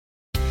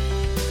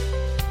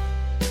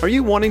Are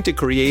you wanting to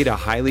create a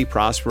highly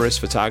prosperous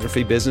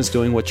photography business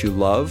doing what you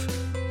love?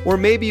 Or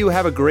maybe you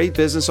have a great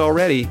business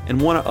already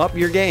and want to up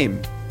your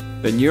game?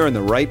 Then you're in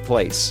the right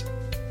place.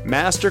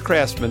 Master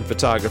craftsman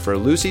photographer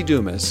Lucy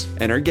Dumas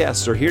and her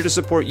guests are here to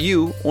support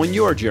you on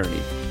your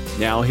journey.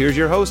 Now here's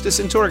your hostess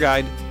and tour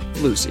guide,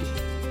 Lucy.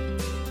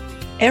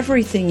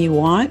 Everything You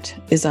Want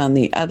is on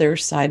the Other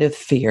Side of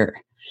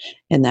Fear,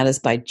 and that is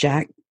by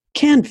Jack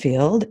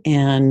Canfield.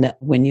 And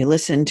when you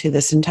listen to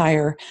this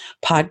entire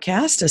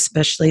podcast,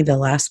 especially the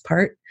last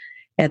part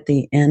at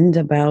the end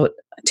about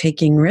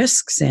taking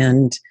risks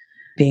and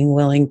being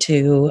willing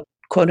to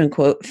quote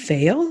unquote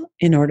fail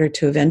in order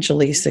to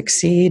eventually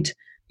succeed,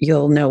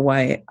 you'll know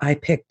why I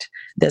picked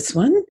this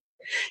one.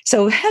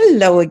 So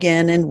hello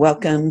again and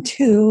welcome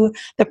to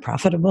The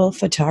Profitable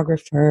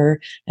Photographer.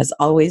 As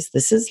always,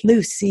 this is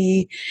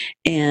Lucy,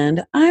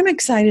 and I'm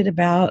excited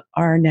about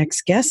our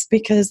next guest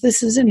because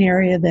this is an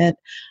area that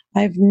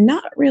I've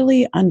not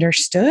really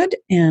understood,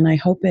 and I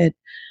hope it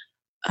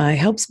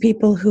helps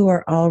people who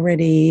are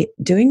already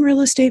doing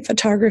real estate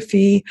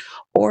photography,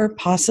 or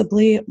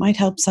possibly it might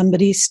help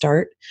somebody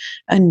start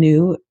a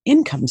new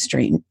income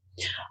stream.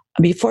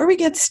 Before we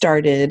get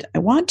started, I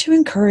want to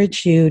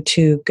encourage you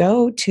to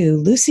go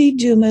to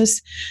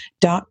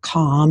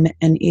lucydumas.com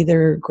and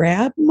either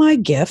grab my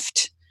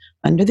gift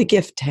under the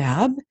gift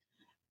tab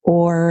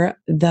or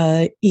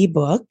the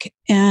ebook,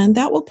 and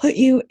that will put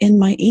you in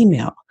my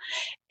email.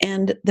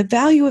 And the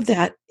value of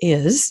that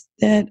is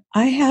that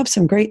I have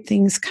some great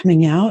things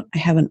coming out. I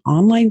have an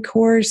online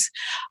course.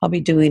 I'll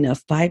be doing a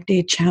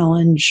 5-day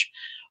challenge,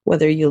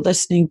 whether you're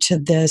listening to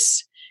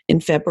this in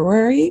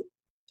February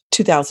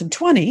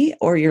 2020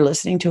 or you're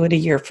listening to it a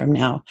year from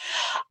now.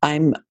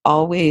 I'm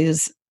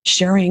always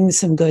sharing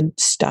some good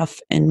stuff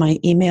in my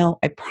email.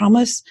 I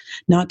promise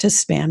not to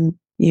spam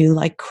you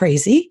like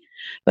crazy,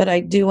 but I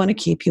do want to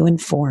keep you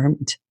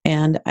informed.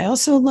 And I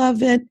also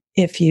love it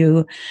if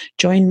you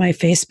join my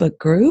Facebook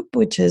group,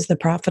 which is The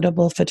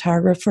Profitable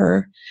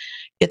Photographer.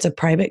 It's a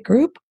private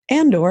group,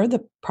 and or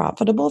The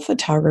Profitable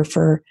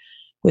Photographer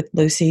with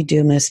Lucy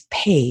Dumas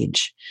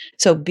page.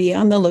 So be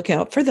on the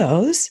lookout for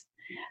those.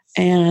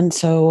 And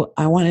so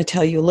I want to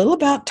tell you a little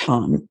about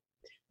Tom.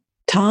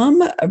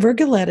 Tom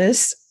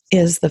Vargeletis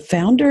is the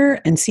founder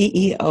and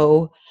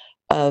CEO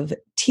of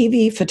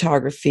TV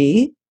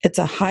Photography. It's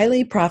a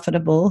highly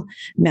profitable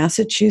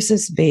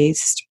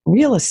Massachusetts-based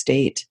real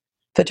estate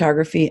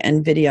photography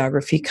and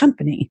videography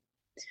company.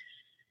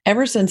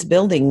 Ever since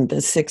building the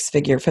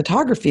 6-figure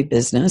photography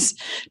business,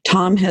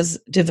 Tom has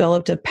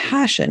developed a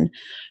passion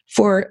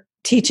for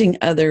teaching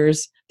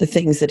others the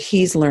things that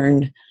he's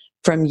learned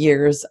from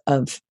years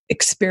of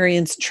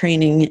experience,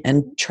 training,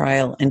 and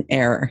trial and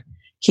error.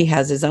 He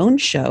has his own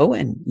show,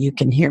 and you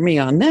can hear me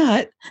on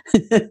that.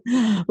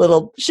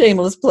 Little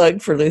shameless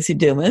plug for Lucy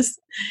Dumas.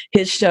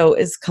 His show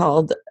is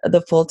called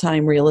the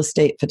Full-Time Real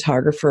Estate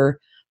Photographer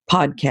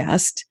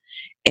Podcast,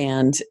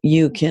 and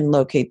you can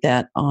locate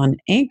that on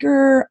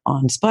Anchor,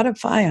 on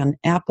Spotify, on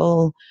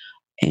Apple,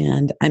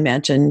 and I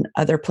imagine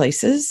other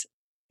places.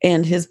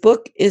 And his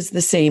book is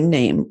the same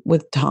name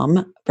with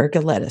Tom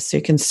Vargeletis. So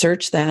you can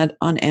search that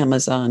on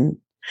Amazon.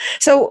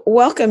 So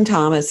welcome,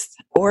 Thomas,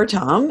 or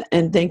Tom,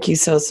 and thank you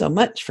so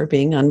much for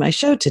being on my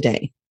show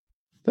today.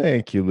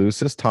 Thank you,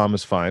 Lucis. Tom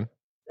is fine.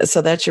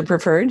 So that's your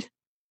preferred?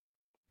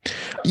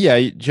 Yeah,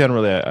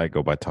 generally I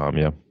go by Tom,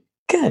 yeah.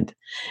 Good.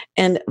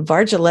 And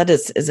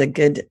Vargeletis is a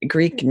good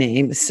Greek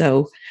name,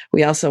 so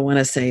we also want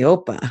to say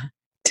Opa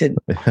to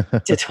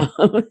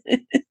Tom.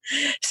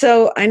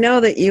 So I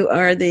know that you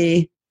are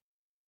the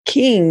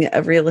king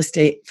of real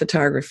estate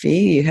photography.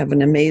 You have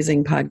an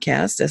amazing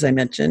podcast, as I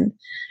mentioned.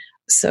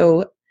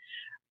 So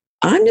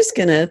I'm just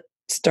going to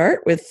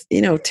start with,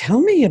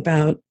 tell me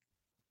about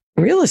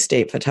real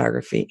estate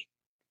photography.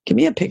 Give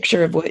me a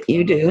picture of what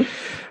you do.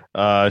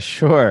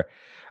 Sure.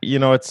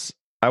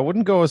 I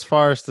wouldn't go as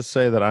far as to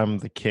say that I'm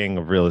the king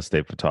of real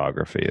estate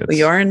photography. Well,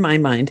 you are in my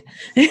mind.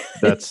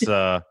 That's,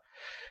 yeah,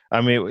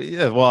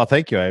 well,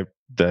 thank you. I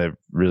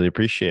really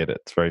appreciate it.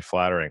 It's very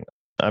flattering.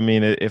 I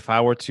mean, if I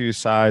were to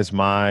size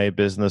my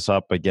business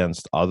up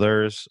against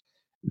others,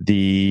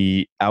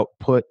 the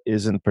output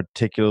isn't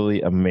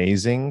particularly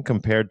amazing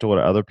compared to what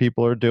other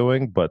people are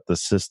doing, but the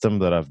system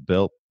that I've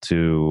built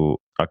to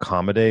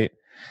accommodate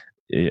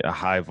a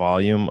high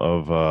volume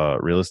of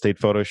real estate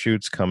photo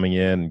shoots coming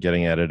in,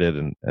 getting edited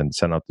and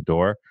sent out the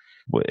door.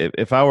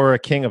 If I were a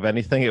king of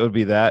anything, it would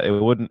be that.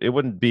 It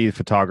wouldn't be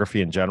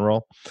photography in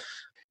general.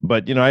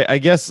 But I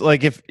guess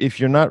like if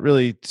you're not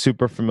really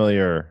super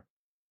familiar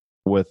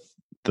with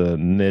the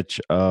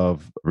niche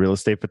of real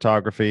estate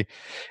photography,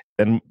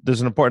 and there's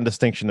an important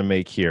distinction to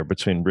make here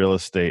between real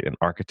estate and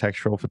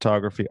architectural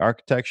photography.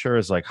 Architecture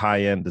is like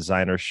high-end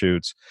designer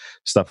shoots,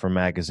 stuff for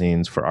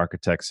magazines for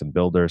architects and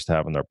builders to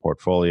have in their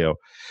portfolio,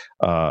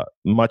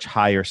 much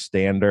higher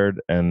standard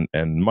and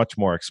much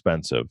more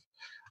expensive.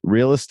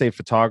 Real estate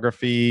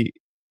photography,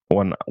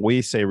 when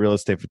we say real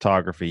estate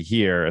photography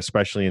here,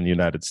 especially in the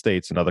United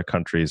States and other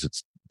countries,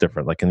 it's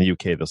different. Like in the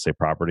UK, they'll say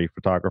property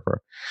photographer.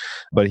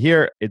 But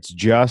here, it's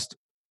just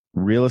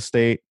real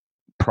estate,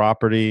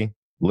 property,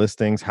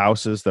 listings,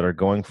 houses that are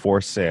going for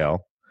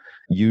sale.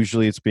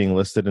 Usually it's being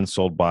listed and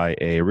sold by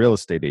a real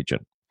estate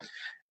agent.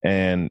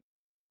 And,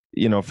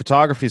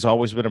 photography has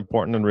always been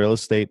important in real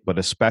estate, but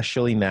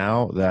especially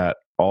now that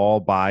all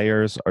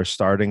buyers are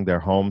starting their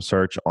home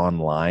search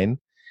online,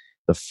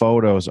 the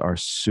photos are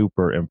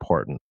super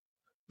important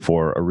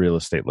for a real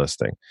estate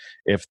listing.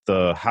 If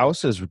the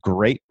house is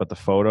great, but the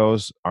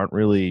photos aren't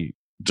really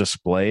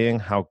displaying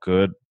how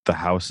good the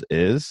house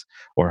is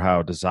or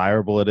how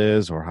desirable it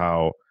is or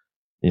how,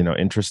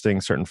 interesting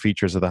certain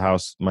features of the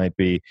house might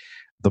be,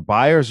 the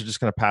buyers are just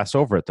going to pass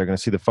over it. They're going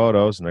to see the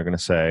photos and they're going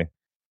to say,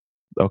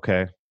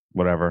 okay,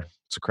 whatever,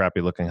 it's a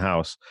crappy looking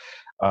house.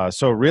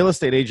 So real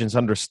estate agents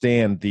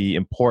understand the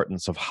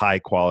importance of high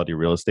quality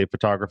real estate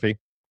photography.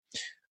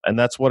 And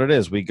that's what it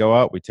is. We go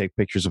out, we take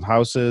pictures of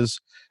houses,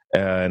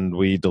 and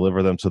we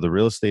deliver them to the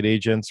real estate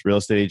agents. Real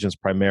estate agents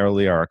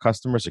primarily are our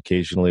customers.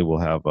 Occasionally we'll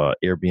have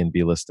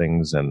Airbnb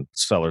listings and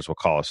sellers will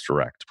call us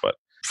direct. But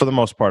for the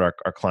most part,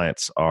 our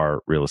clients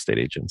are real estate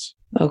agents.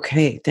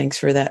 Okay, thanks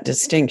for that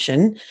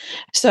distinction.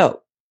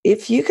 So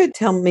if you could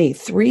tell me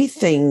 3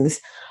 things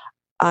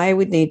I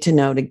would need to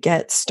know to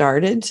get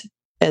started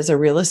as a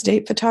real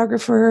estate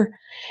photographer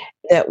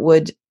that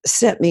would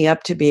set me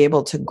up to be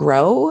able to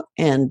grow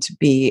and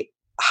be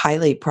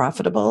highly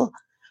profitable.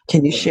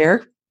 Can you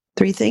share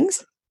 3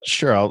 things?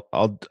 Sure,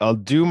 I'll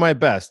do my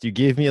best. You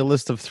gave me a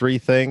list of 3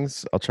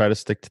 things. I'll try to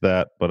stick to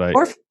that, but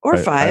Or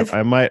 5.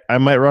 I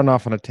might run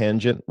off on a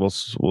tangent. We'll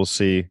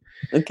see.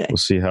 Okay. We'll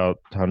see how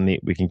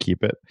neat we can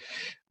keep it.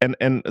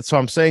 And so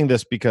I'm saying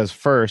this because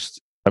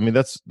first,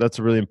 that's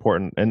really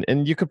important,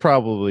 and you could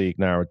probably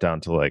narrow it down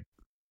to like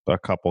a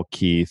couple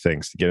key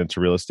things to get into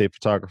real estate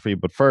photography.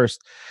 But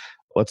first,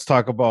 let's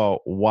talk about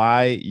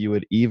why you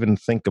would even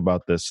think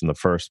about this in the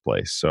first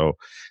place. So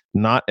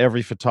not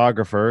every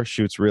photographer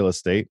shoots real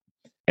estate.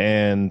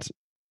 And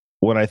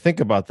when I think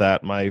about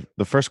that,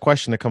 the first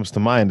question that comes to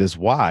mind is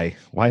why?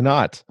 Why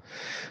not?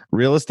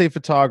 Real estate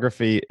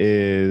photography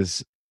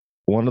is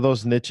one of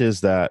those niches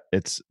that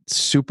it's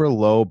super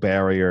low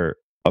barrier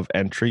of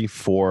entry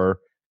for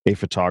a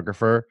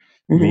photographer,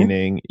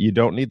 meaning you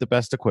don't need the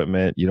best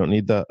equipment, you don't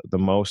need the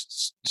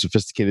most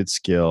sophisticated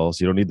skills,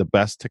 you don't need the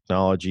best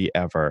technology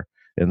ever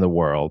in the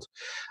world,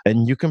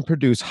 and you can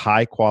produce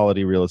high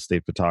quality real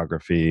estate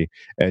photography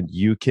and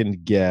you can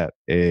get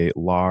a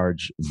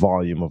large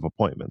volume of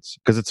appointments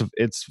because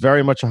it's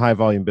very much a high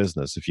volume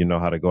business if you know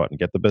how to go out and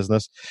get the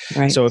business.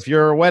 Right. So if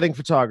you're a wedding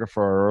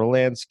photographer or a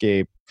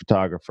landscape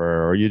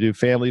photographer, or you do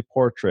family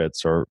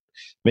portraits, or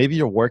maybe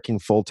you're working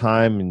full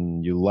time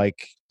and you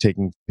like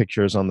taking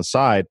pictures on the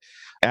side,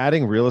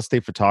 adding real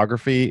estate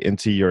photography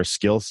into your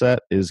skill set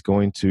is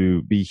going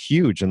to be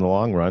huge in the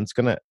long run. It's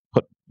going to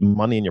put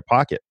money in your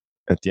pocket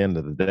at the end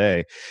of the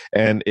day.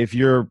 And if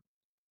you're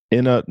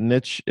in a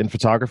niche in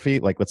photography,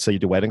 like let's say you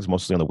do weddings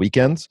mostly on the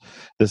weekends,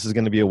 this is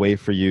going to be a way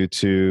for you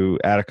to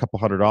add a couple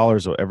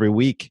 $100 every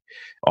week,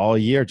 all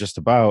year, just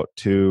about,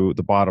 to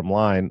the bottom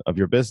line of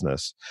your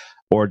business,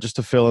 or just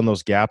to fill in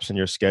those gaps in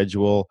your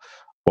schedule.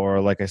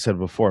 Or like I said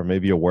before,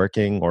 maybe you're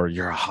working or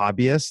you're a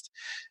hobbyist.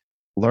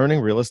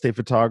 Learning real estate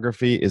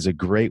photography is a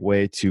great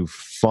way to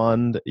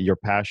fund your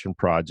passion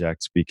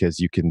projects because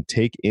you can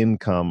take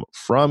income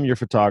from your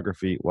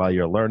photography while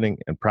you're learning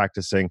and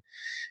practicing.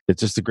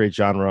 It's just a great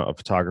genre of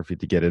photography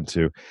to get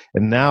into.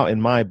 And now in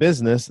my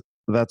business,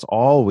 that's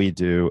all we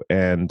do.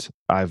 And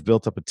I've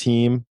built up a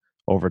team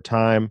over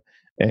time.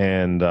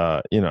 And,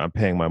 I'm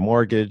paying my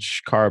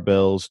mortgage, car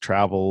bills,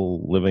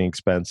 travel, living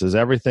expenses,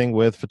 everything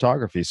with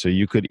photography. So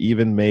you could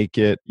even make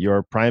it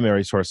your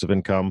primary source of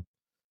income,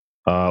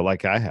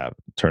 like I have,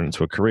 turned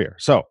into a career.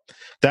 So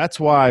that's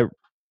why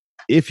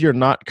if you're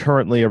not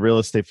currently a real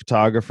estate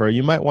photographer,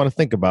 you might want to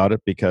think about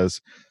it because,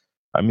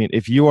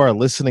 if you are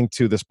listening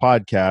to this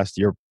podcast,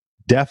 you're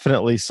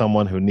definitely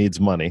someone who needs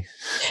money.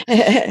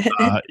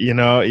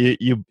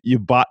 You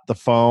bought the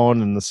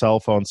phone and the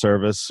cell phone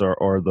service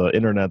or the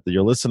internet that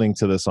you're listening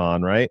to this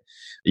on, right?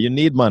 You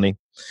need money,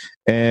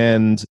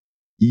 and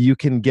you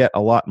can get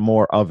a lot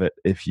more of it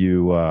if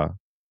you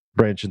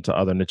branch into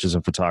other niches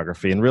in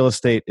photography. In real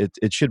estate,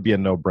 it should be a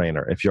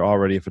no-brainer. If you're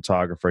already a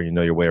photographer, you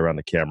know your way around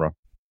the camera.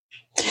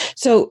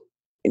 So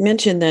you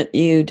mentioned that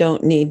you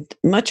don't need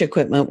much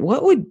equipment.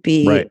 What would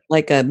be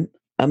like a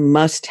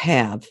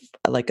must-have,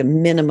 like a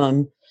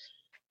minimum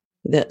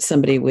that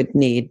somebody would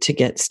need to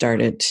get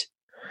started?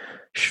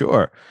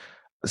 Sure.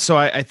 So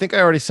I think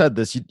I already said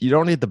this. You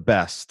don't need the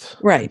best,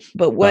 right?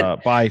 But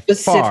what by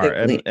far?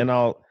 And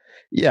I'll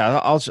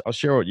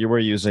share what you were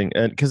using,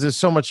 and because there's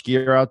so much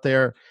gear out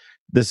there,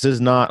 this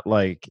is not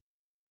like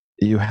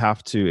you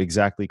have to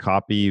exactly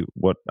copy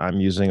what I'm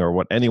using or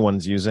what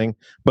anyone's using.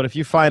 But if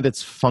you find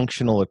its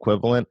functional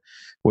equivalent,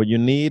 what you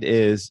need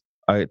is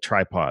a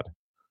tripod,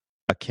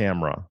 a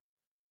camera,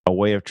 a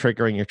way of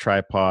triggering your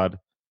tripod,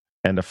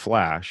 and a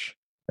flash,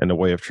 and a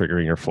way of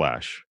triggering your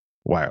flash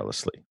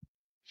wirelessly.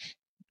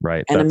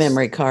 Right. And a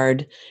memory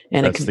card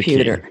and a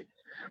computer.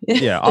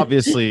 Yeah,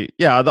 obviously.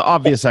 Yeah, the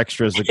obvious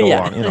extras that go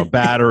along,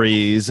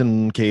 batteries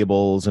and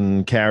cables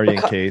and carrying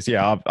case.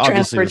 Yeah,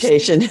 obviously.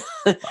 Transportation,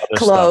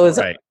 clothes,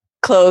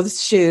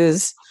 clothes,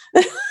 shoes.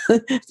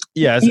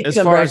 Yeah, Eat as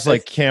some far as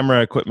like breakfast.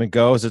 camera equipment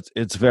goes,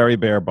 it's very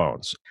bare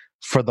bones.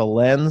 For the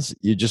lens,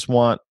 you just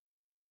want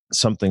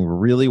something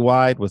really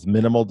wide with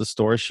minimal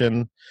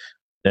distortion,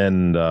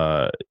 and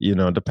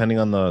depending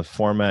on the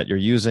format you're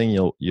using,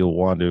 you'll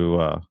want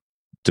to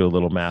do a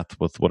little math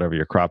with whatever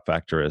your crop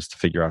factor is to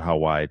figure out how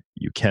wide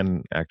you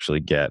can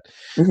actually get.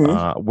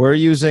 Mhm. We're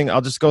using.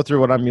 I'll just go through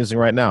what I'm using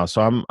right now.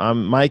 So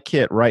I'm my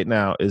kit right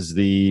now is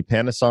the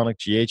Panasonic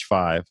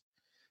GH5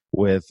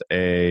 with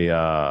a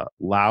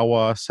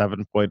Laowa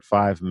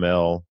 7.5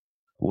 mil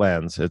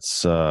lens.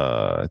 It's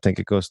I think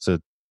it goes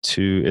to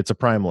two. It's a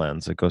prime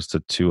lens. It goes to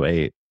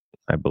 2.8,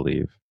 I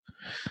believe.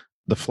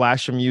 The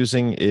flash I'm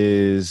using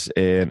is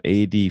an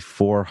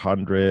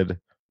AD400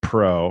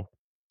 Pro,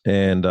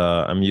 and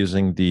I'm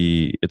using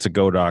it's a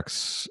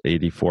Godox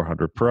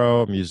AD400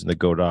 Pro. I'm using the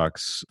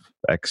Godox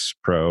X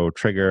Pro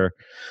trigger,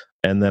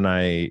 and then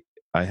I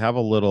have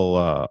a little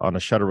on a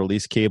shutter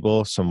release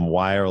cable, some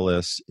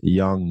wireless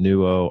Young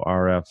Nuo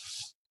RF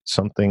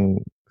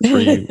something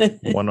 310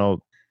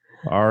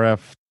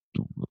 RF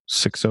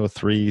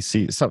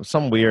 603C,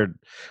 some weird.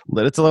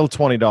 It's a little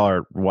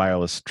 $20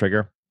 wireless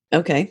trigger.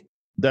 Okay.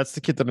 That's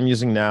the kit that I'm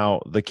using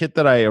now. The kit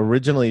that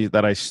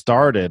I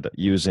started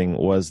using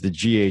was the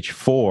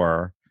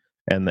GH4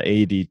 and the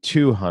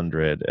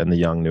AD200 and the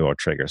Young Nuo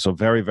trigger. So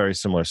very, very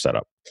similar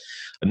setup.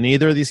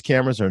 Neither of these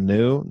cameras are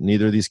new.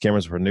 Neither of these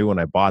cameras were new when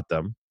I bought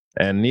them.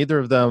 And neither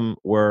of them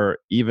were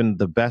even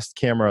the best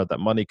camera that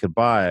money could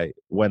buy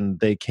when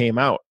they came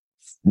out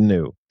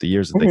new, the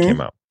years that they Mhm.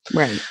 came out.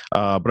 Right.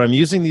 But I'm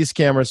using these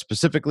cameras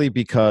specifically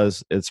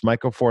because it's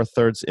micro four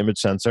thirds image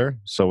sensor.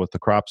 So with the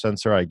crop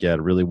sensor, I get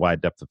a really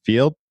wide depth of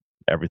field.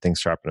 Everything's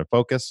sharp and in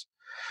focus.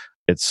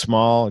 It's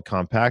small and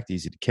compact,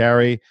 easy to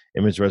carry.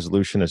 Image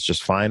resolution is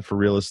just fine for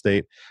real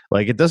estate.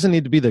 Like, it doesn't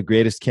need to be the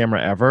greatest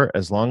camera ever,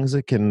 as long as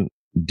it can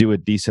do a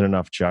decent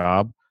enough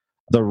job.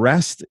 The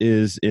rest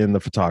is in the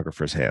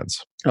photographer's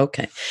hands.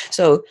 Okay.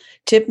 So,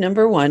 tip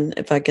number one,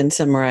 if I can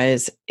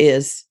summarize,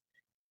 is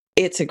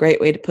it's a great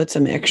way to put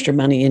some extra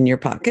money in your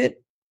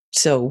pocket.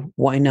 So,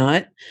 why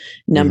not?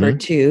 Number Mm-hmm.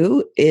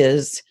 two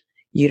is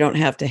you don't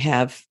have to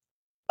have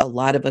a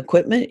lot of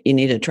equipment. You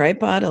need a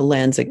tripod, a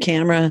lens, a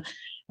camera,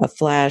 a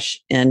flash,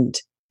 and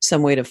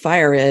some way to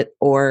fire it.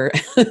 Or,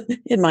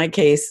 in my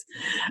case,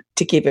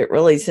 to keep it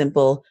really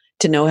simple,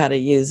 to know how to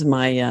use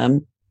my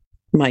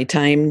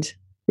timed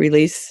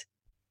release.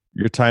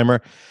 Your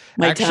timer.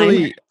 My timer.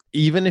 Actually,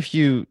 even if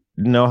you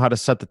know how to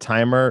set the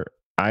timer,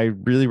 I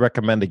really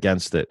recommend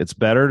against it. It's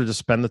better to just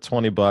spend the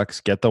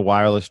 $20, get the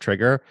wireless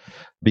trigger,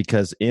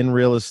 because in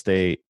real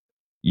estate,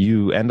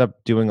 you end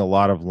up doing a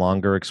lot of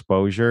longer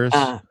exposures.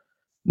 Ah,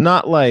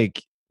 Not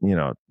like,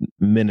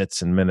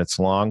 minutes and minutes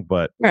long,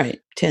 but right.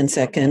 10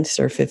 seconds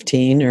or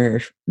 15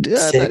 or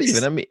not even.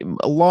 6. I mean,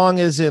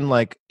 long as in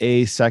like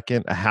a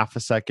second, a half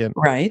a second.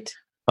 Right.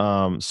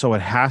 So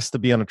it has to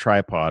be on a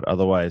tripod.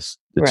 Otherwise,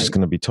 it's just Right.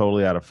 going to be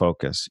totally out of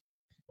focus.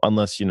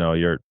 Unless,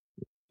 you're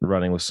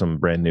running with some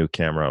brand new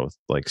camera with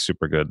like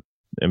super good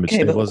image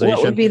Okay, but what would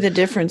stabilization. be the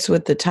difference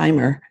with the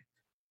timer?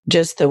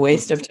 Just the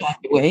waste of time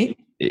to wait?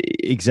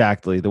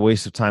 Exactly. The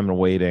waste of time and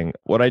waiting.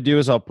 What I do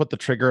is I'll put the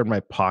trigger in my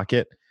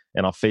pocket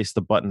and I'll face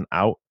the button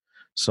out.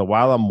 So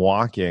while I'm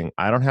walking,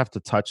 I don't have to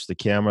touch the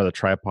camera, the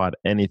tripod,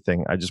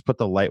 anything. I just put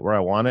the light where I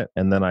want it,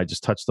 and then I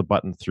just touch the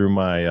button through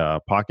my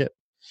pocket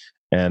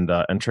and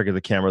trigger the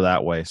camera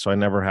that way. So I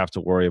never have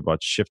to worry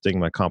about shifting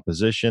my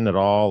composition at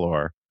all,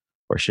 or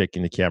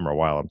shaking the camera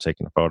while I'm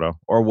taking a photo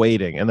or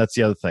waiting. And that's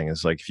the other thing,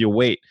 is like, if you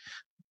wait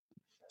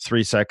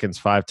 3 seconds,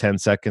 5, 10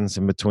 seconds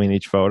in between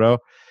each photo,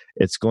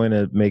 it's going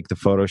to make the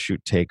photo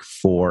shoot take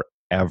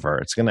forever.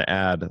 It's going to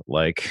add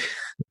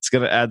it's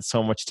going to add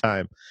so much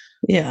time.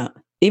 Yeah.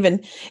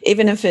 Even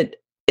if it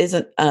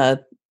isn't a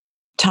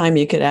time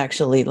you could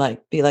actually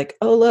be like,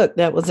 oh look,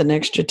 that was an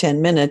extra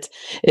 10 minutes,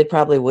 it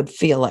probably would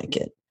feel like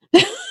it.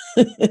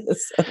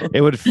 So,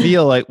 It would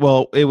feel like,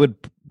 well, it would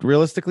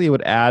realistically, it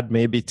would add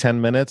maybe 10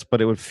 minutes,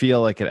 but it would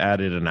feel like it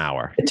added an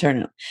hour.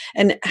 turn it.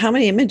 And how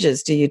many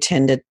images do you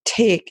tend to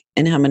take,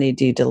 and how many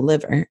do you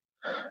deliver?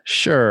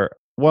 Sure.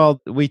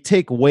 Well, we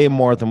take way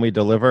more than we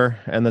deliver,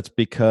 and that's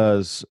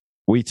because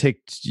we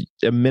take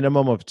a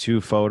minimum of 2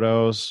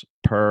 photos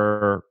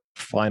per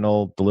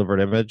final delivered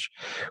image.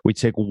 We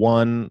take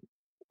one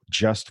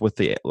just with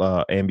the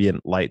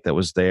ambient light that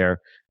was there,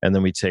 and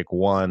then we take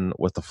one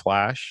with the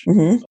flash.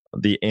 Mhm.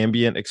 The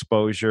ambient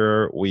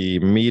exposure, we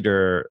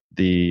meter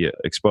the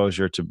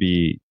exposure to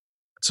be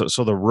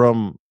so the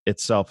room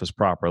itself is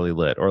properly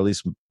lit, or at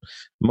least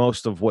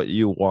most of what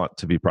you want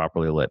to be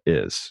properly lit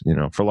is.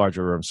 For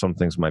larger rooms, some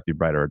things might be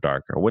brighter or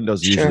darker.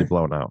 Windows are usually Sure.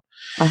 blown out.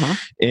 Uh-huh.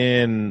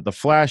 In the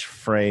flash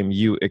frame,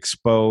 you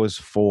expose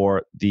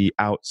for the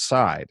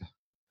outside.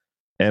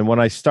 And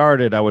when I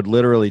started, I would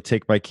literally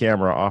take my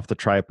camera off the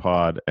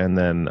tripod, and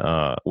then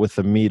with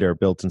the meter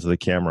built into the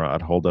camera,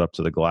 I'd hold it up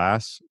to the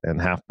glass and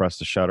half press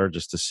the shutter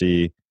just to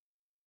see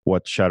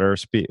what shutter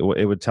speed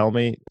it would tell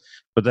me.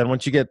 But then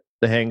once you get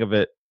the hang of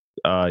it,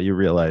 you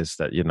realize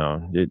that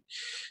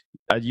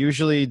I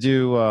usually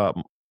do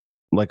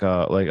like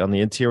on the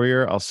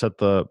interior, I'll set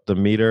the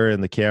meter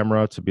in the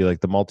camera to be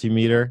like the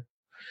multimeter,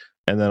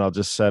 and then I'll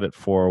just set it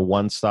for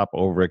one stop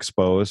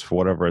overexposed for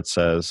whatever it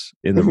says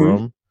in the Hmm.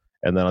 room,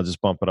 and then I'll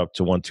just bump it up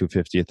to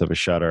 1/250th of a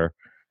shutter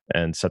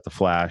and set the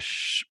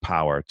flash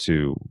power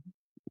to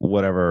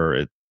whatever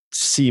it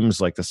seems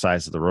like the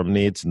size of the room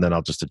needs, and then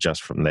I'll just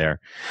adjust from there.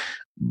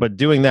 But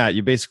doing that,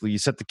 you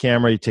set the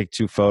camera, you take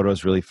 2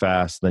 photos really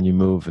fast, then you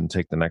move and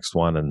take the next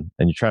one, and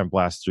you try and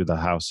blast through the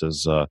house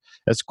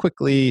as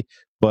quickly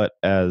but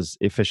as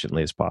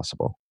efficiently as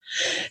possible.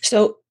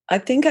 So I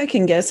think I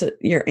can guess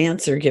your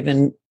answer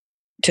given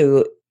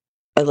to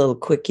a little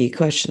quickie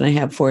question I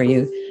have for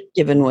you,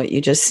 given what you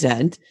just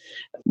said.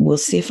 We'll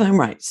see if I'm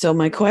right. So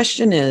my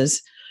question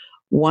is,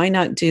 why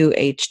not do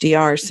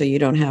HDR so you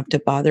don't have to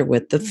bother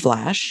with the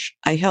flash?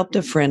 I helped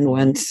a friend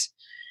once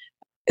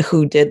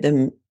who did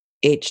them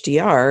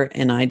HDR,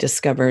 and I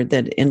discovered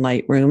that in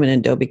Lightroom and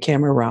Adobe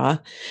Camera Raw,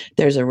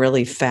 there's a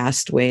really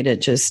fast way to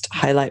just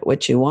highlight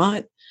what you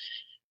want,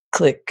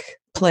 click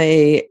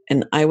play,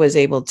 and I was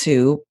able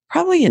to,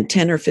 probably in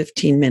 10 or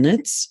 15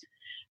 minutes,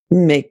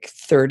 make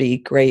 30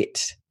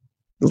 great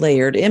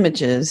layered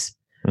images.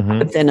 Mm-hmm.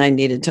 But then I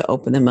needed to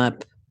open them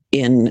up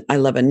I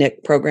love a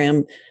Nik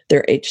program,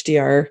 their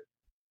HDR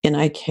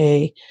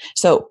NIK.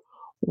 So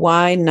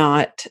why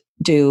not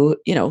do,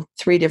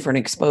 3 different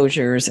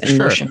exposures and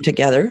Sure. mush them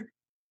together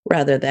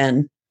rather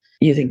than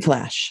using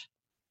flash?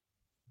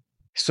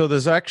 So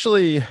there's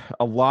actually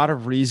a lot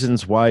of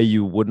reasons why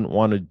you wouldn't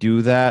want to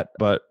do that,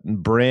 but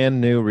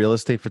brand new real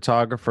estate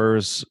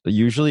photographers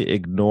usually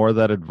ignore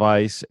that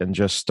advice and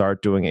just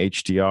start doing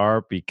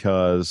HDR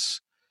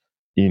because,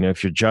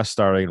 if you're just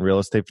starting in real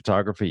estate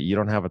photography, you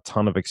don't have a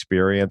ton of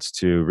experience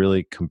to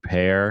really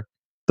compare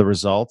the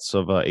results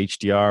of a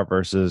HDR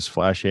versus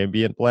flash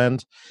ambient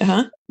blend.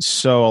 Uh-huh.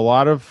 So a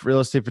lot of real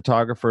estate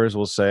photographers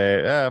will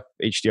say,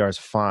 HDR is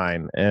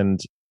fine.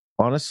 And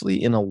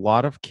honestly, in a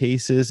lot of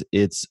cases,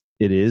 it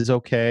is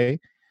okay.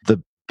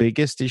 The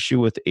biggest issue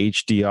with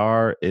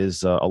HDR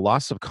is a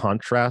loss of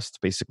contrast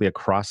basically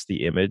across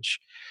the image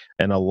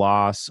and a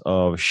loss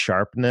of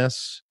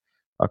sharpness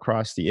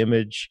across the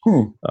image.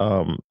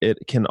 It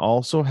can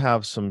also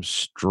have some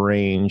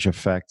strange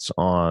effects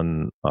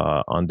on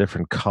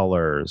different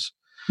colors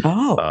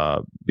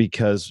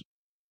because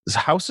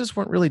houses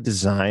weren't really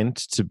designed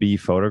to be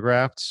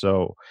photographed.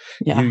 So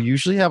you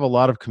usually have a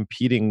lot of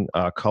competing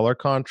color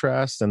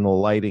contrast, and the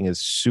lighting is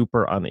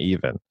super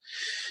uneven.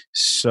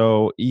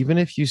 So even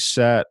if you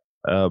set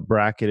a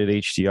bracketed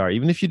HDR,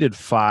 even if you did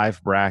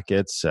 5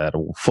 brackets at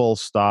full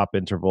stop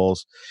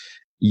intervals,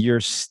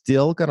 you're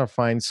still going to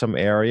find some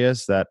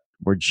areas that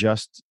were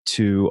just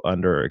too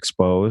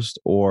underexposed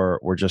or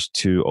were just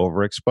too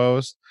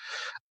overexposed.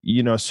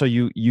 So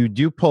you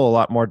do pull a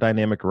lot more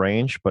dynamic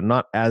range, but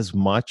not as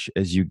much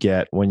as you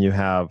get when you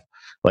have,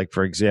 like,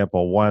 for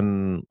example,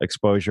 one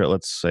exposure,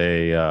 let's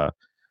say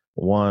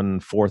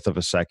 1/4 of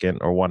a second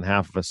or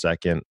 1/2 of a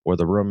second, where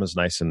the room is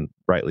nice and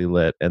brightly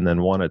lit, and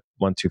then one at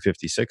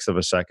 1/256 of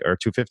a second or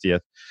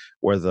 2/50th,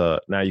 where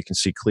now you can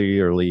see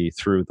clearly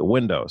through the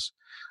windows.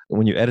 And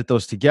when you edit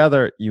those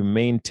together, you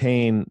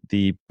maintain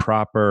the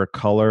proper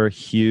color,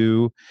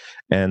 hue,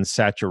 and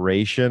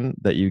saturation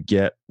that you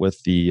get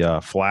with the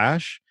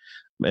flash.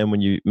 And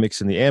when you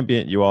mix in the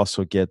ambient, you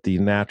also get the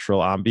natural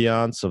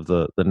ambiance of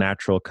the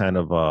natural kind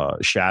of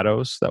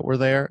shadows that were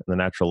there, the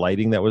natural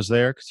lighting that was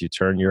there, because you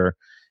turn your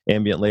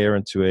ambient layer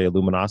into a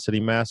luminosity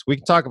mask. We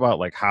can talk about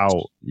like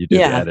how you did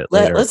the edit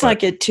later. Let's not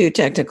get too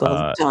technical,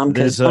 Tom,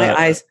 because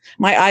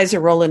my eyes are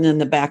rolling in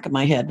the back of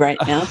my head right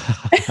now.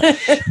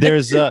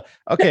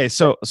 Okay,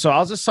 so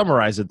I'll just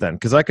summarize it then,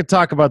 because I could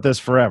talk about this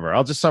forever.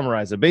 I'll just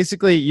summarize it.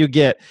 Basically, you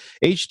get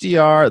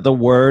HDR. The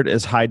word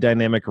is high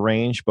dynamic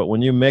range, but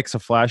when you mix a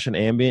flash and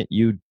ambient,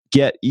 you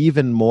get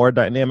even more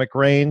dynamic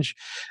range.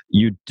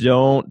 You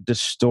don't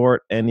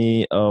distort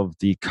any of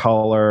the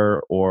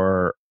color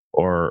or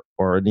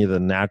any of the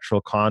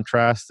natural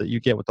contrast that you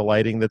get with the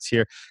lighting that's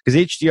here, because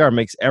HDR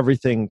makes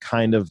everything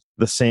kind of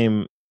the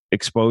same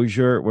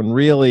exposure when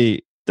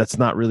really that's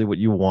not really what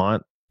you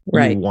want.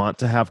 Right. You want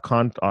to have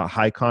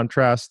high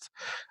contrast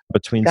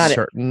between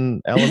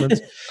certain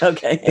elements.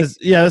 Okay.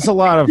 There's a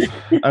lot of,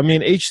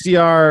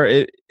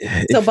 HDR.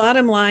 So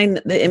bottom line,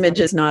 the image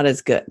is not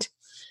as good.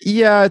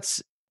 Yeah,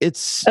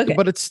 it's okay.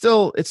 But it's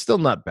still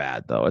not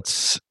bad though.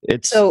 It's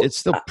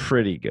still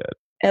pretty good.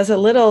 As a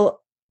little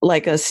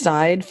like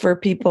aside for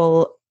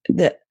people,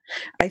 that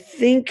I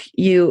think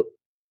you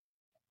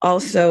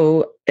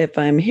also, if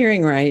I'm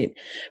hearing right,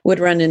 would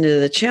run into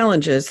the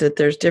challenges that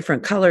there's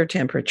different color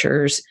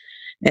temperatures,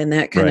 and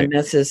that kind of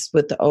messes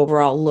with the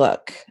overall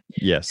look.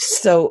 Yes.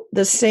 So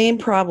the same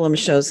problem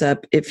shows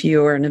up if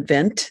you're an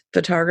event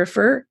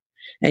photographer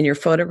and you're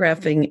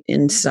photographing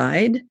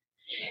inside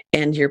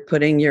and you're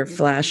putting your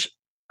flash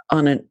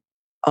on an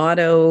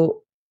auto,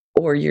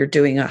 or you're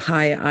doing a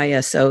high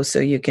ISO so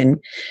you can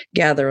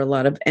gather a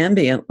lot of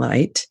ambient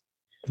light.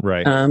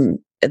 Right.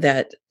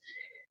 That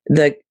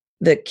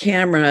the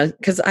camera,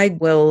 because I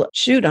will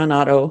shoot on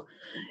auto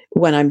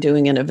when I'm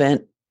doing an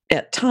event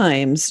at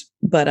times,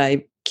 but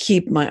I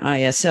keep my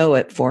ISO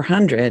at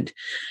 400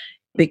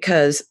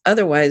 because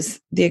otherwise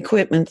the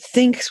equipment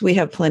thinks we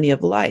have plenty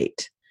of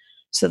light.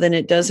 So then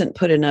it doesn't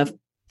put enough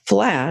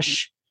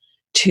flash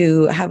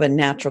to have a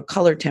natural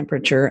color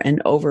temperature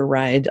and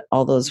override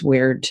all those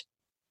weird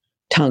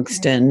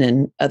tungsten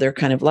and other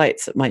kind of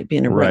lights that might be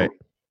in a room. Right.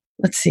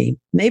 Let's see.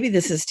 Maybe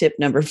this is tip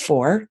number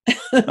 4.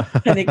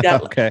 I think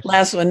that Okay.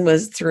 last one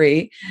was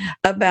 3.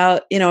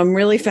 About, I'm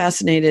really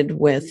fascinated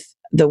with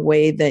the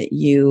way that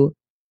you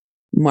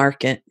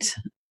market.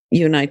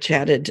 You and I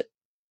chatted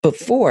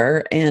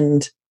before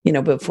and,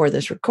 before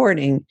this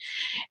recording.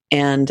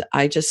 And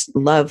I just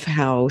love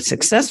how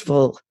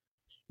successful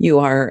you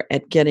are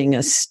at getting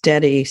a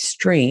steady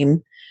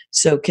stream.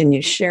 So can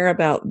you share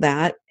about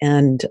that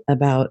and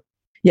about,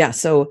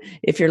 so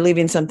if you're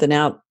leaving something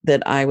out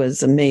that I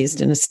was amazed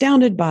and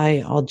astounded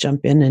by, I'll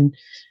jump in and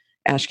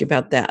ask you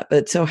about that.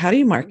 But so how do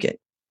you market?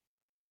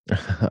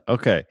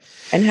 Okay.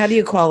 And how do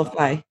you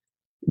qualify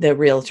the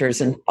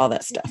realtors and all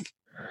that stuff?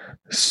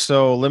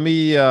 So let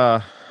me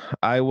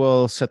I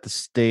will set the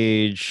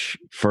stage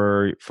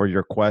for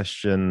your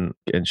question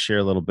and share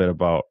a little bit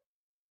about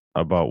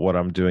what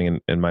I'm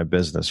doing in my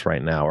business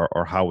right now,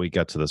 or how we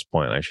got to this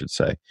point, I should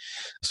say.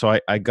 So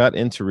I got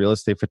into real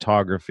estate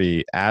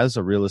photography as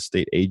a real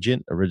estate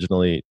agent,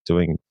 originally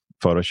doing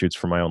photo shoots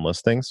for my own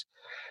listings.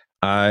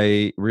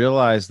 I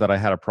realized that I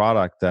had a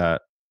product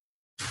that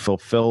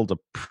fulfilled a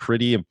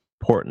pretty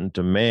important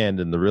demand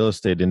in the real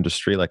estate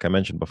industry. Like I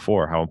mentioned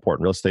before, how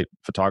important real estate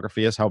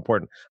photography is, how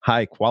important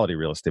high quality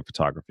real estate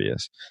photography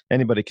is.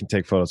 Anybody can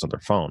take photos on their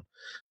phone.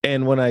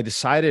 And when I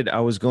decided I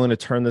was going to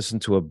turn this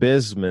into a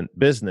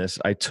business,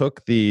 I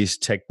took these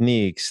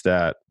techniques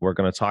that we're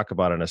going to talk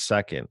about in a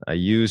second. I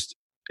used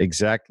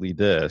exactly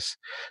this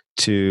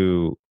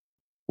to,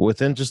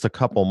 within just a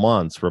couple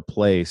months,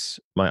 replace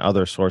my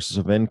other sources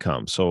of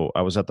income. So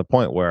I was at the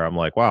point where I'm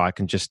like, wow, I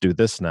can just do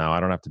this now.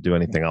 I don't have to do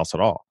anything else at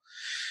all.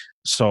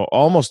 So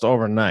almost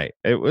overnight,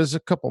 it was a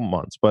couple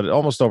months, but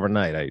almost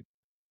overnight, I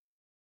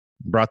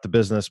brought the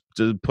business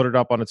to put it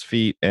up on its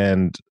feet,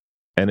 and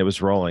it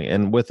was rolling.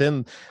 And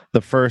within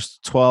the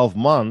first 12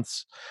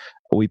 months,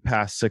 we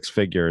passed 6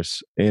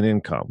 figures in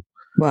income.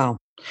 Wow.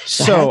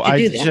 So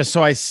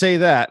I say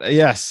that.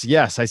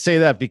 Yes, I say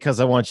that because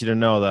I want you to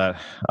know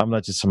that I'm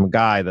not just some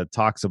guy that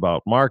talks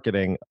about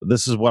marketing.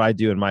 This is what I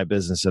do in my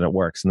business and it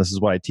works. And this is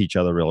what I teach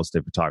other real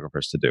estate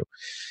photographers to do.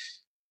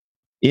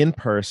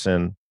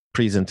 In-person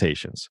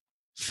presentations,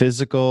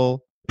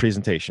 physical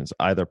presentations,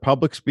 either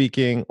public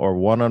speaking or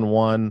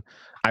one-on-one.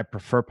 I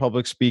prefer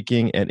public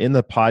speaking. And in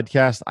the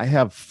podcast, I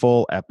have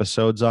full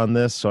episodes on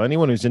this. So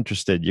anyone who's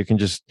interested, you can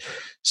just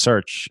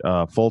search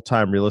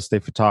full-time real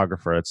estate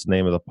photographer. It's the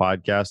name of the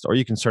podcast. Or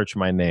you can search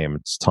my name.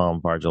 It's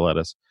Tom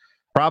Vargeletis.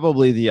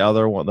 Probably the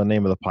other one, the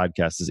name of the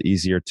podcast is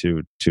easier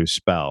to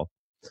spell.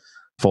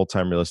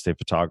 Full-time real estate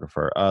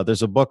photographer.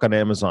 There's a book on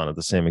Amazon of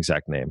the same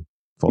exact name.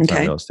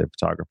 Full-time real estate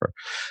photographer.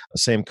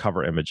 Same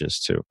cover images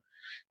too.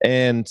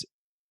 And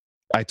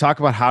I talk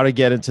about how to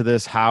get into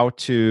this, how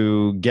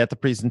to get the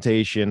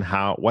presentation,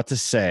 what to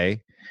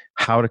say,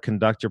 how to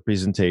conduct your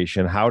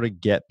presentation, how to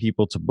get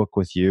people to book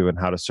with you, and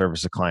how to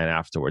service a client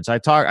afterwards. I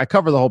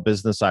cover the whole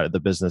business side of the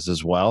business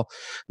as well,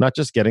 not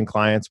just getting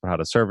clients, but how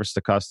to service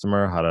the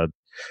customer, how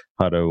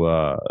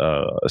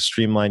to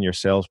streamline your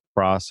sales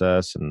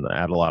process and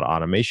add a lot of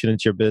automation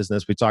into your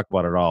business. We talk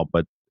about it all,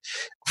 but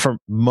for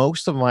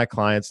most of my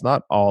clients,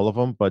 not all of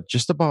them, but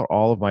just about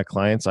all of my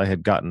clients, I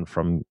had gotten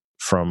from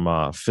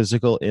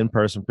physical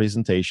in-person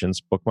presentations,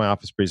 book my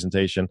office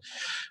presentation.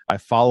 I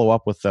follow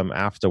up with them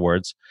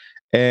afterwards.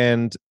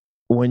 And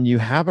when you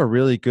have a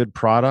really good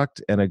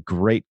product and a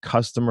great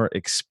customer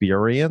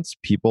experience,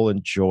 people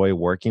enjoy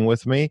working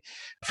with me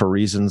for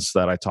reasons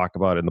that I talk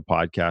about in the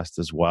podcast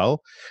as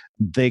well.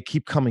 They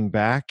keep coming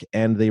back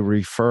and they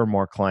refer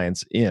more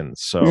clients in.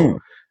 So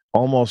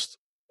almost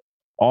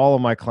all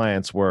of my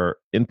clients were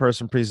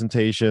in-person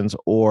presentations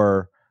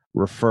or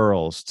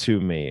referrals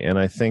to me. And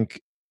I think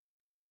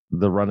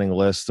the running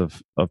list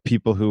of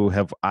people who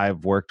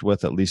I've worked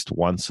with at least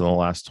once in the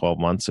last 12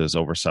 months is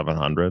over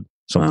 700,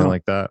 something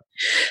like that.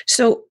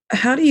 So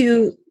how do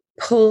you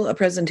pull a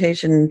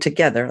presentation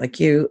together? Like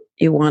you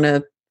want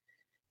to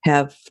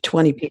have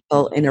 20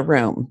 people in a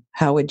room.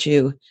 How would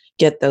you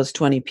get those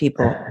 20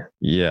 people?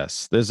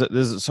 Yes, there's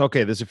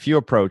a few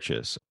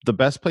approaches. The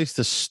best place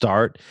to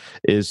start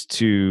is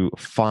to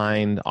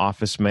find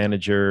office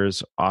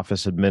managers,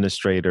 office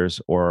administrators,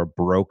 or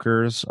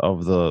brokers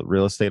of the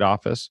real estate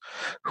office.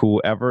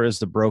 Whoever is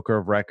the broker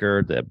of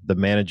record, the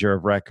manager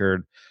of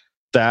record,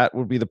 that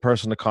would be the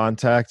person to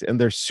contact. And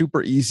they're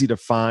super easy to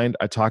find.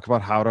 I talk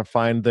about how to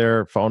find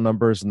their phone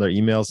numbers and their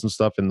emails and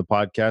stuff in the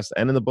podcast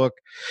and in the book.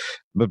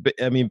 But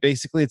I mean,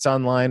 basically it's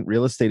online.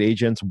 Real estate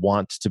agents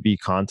want to be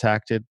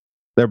contacted.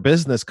 Their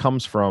business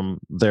comes from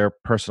their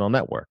personal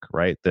network,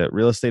 right? The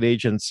real estate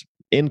agents'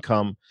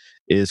 income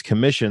is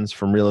commissions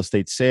from real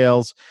estate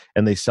sales,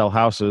 and they sell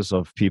houses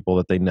of people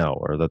that they know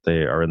or that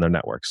they are in their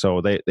network.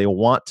 So they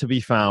want to be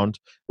found.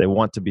 They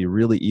want to be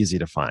really easy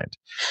to find.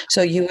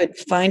 So you would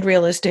find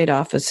real estate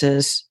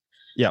offices,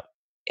 yeah,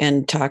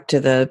 and talk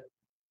to the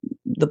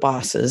the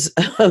bosses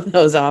of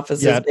those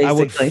offices, Yeah,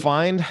 basically.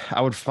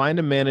 I would find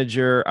a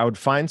manager, I would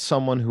find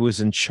someone who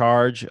is in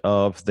charge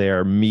of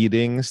their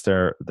meetings,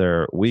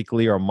 their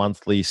weekly or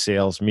monthly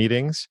sales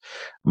meetings.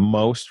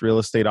 Most real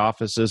estate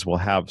offices will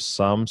have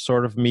some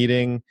sort of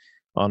meeting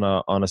on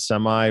a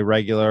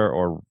semi-regular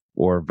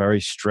or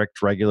very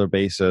strict regular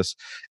basis,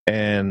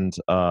 and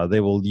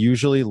they will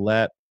usually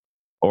let,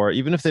 or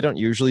even if they don't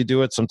usually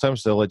do it,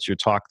 sometimes they'll let you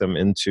talk them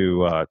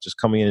into just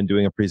coming in and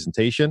doing a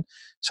presentation.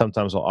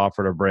 Sometimes they'll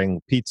offer to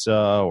bring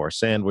pizza or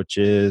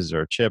sandwiches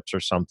or chips or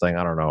something.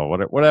 I don't know,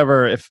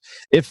 whatever.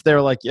 If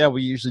they're like, yeah,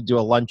 we usually do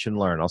a lunch and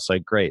learn, I'll say,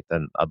 great.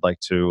 Then I'd like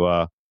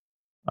to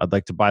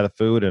buy the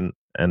food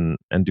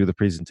and do the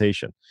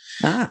presentation.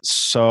 Ah,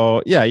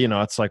 So yeah,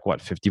 it's like what,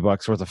 $50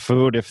 worth of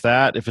food, if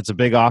that. If it's a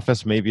big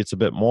office, maybe it's a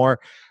bit more.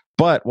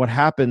 But what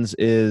happens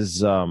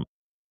is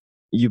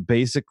you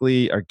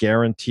basically are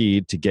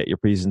guaranteed to get your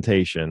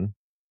presentation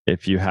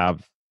if you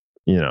have,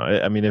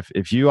 I mean,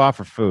 if you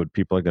offer food,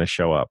 people are going to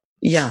show up.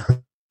 yeah.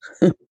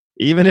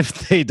 Even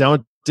if they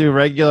don't do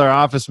regular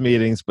office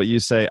meetings, but you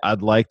say,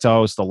 I'd like to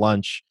host a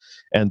lunch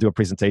and do a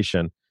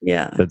presentation,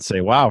 Yeah. they'd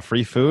say, wow,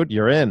 free food,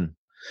 you're in.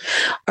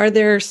 Are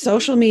there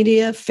social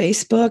media,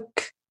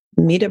 Facebook,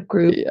 meetup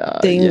group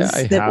things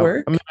I that have.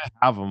 work? I mean,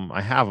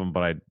 I have them,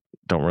 but I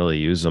don't really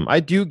use them. I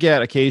do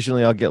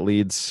occasionally I'll get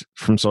leads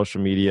from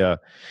social media.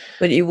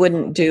 But you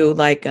wouldn't do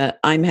like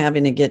I'm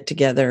having a get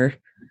together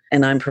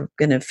and I'm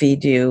going to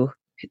feed you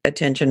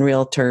attention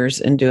realtors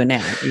and do an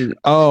ad.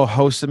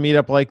 Host a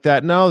meetup like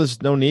that? No,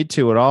 there's no need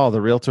to at all. The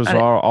realtors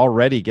are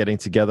already getting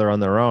together on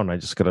their own. I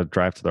just got to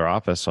drive to their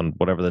office on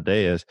whatever the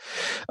day is.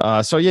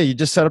 So yeah, you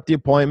just set up the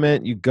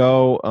appointment. You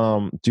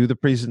go do the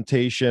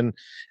presentation,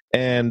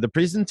 and the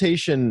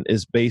presentation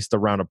is based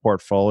around a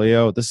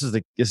portfolio. This is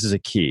a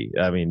key.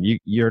 I mean,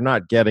 you're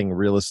not getting a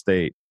real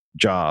estate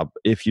job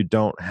if you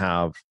don't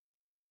have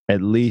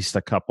at least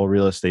a couple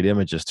real estate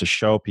images to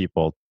show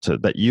people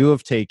that you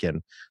have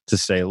taken to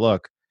say,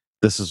 look,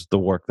 this is the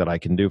work that I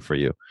can do for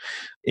you.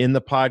 In the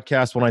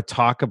podcast, when I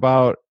talk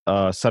about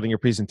setting your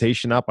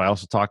presentation up, I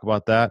also talk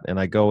about that, and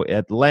I go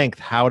at length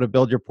how to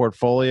build your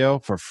portfolio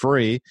for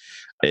free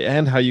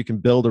and how you can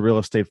build a real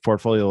estate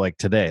portfolio like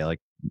today,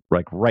 like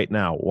right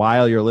now,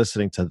 while you're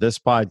listening to this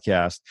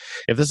podcast.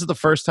 If this is the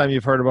first time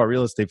you've heard about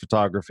real estate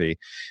photography,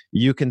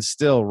 you can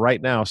still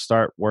right now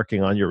start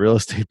working on your real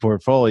estate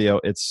portfolio.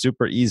 It's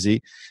super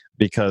easy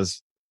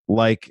because,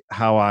 like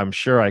how I'm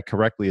sure I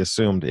correctly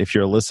assumed, if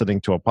you're listening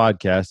to a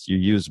podcast, you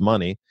use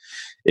money.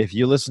 If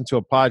you listen to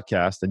a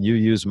podcast and you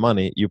use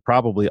money, you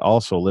probably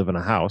also live in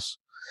a house.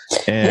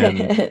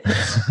 And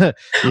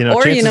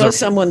or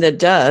someone that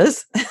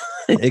does.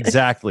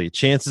 Exactly.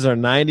 Chances are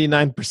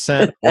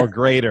 99% or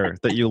greater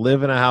that you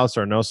live in a house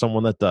or know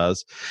someone that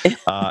does.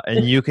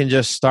 And you can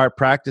just start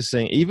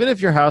practicing. Even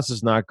if your house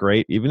is not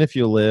great, even if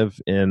you live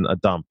in a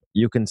dump,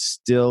 you can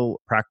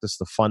still practice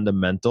the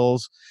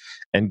fundamentals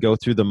and go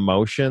through the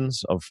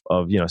motions of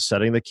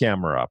setting the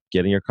camera up,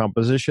 getting your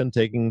composition,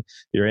 taking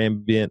your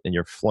ambient and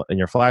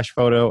your flash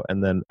photo,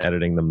 and then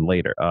editing them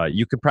later.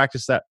 You can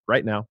practice that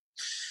right now.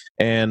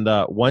 And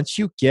once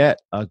you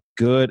get a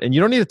good, and you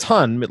don't need a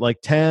ton,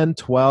 like 10,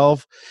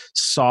 12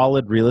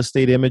 solid real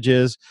estate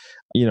images,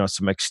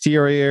 some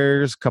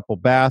exteriors, couple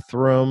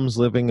bathrooms,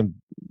 living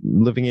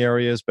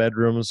areas,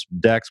 bedrooms,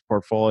 decks,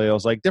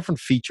 portfolios, like different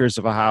features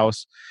of a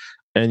house.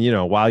 And,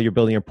 while you're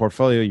building your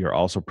portfolio, you're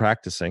also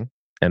practicing.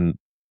 And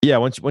yeah,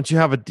 once you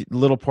have a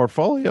little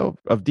portfolio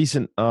of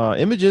decent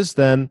images,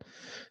 then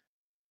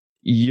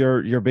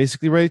you're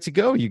basically ready to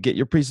go. You get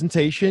your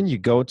presentation, you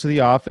go to the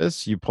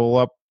office, you pull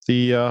up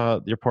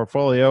your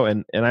portfolio,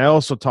 and I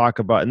also talk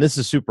about, and this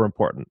is super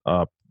important,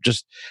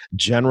 just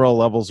general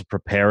levels of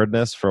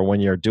preparedness for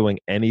when you're doing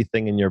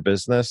anything in your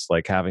business,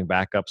 like having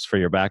backups for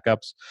your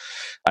backups.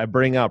 I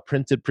bring out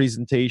printed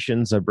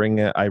presentations. I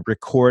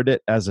record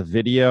it as a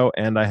video,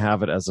 and I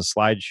have it as a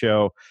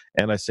slideshow,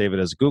 and I save it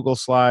as Google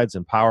Slides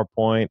and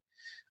PowerPoint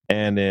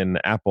and in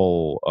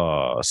Apple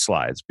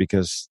Slides,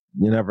 because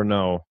you never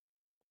know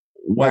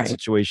what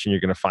situation you're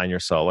going to find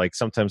yourself. Like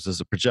sometimes there's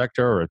a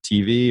projector or a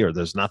TV, or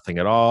there's nothing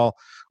at all,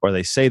 or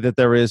they say that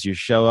there is, you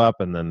show up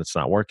and then it's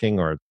not working,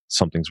 or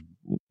something's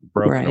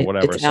broken or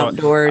whatever. It's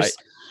outdoors.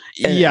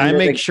 I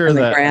make sure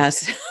that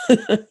grass.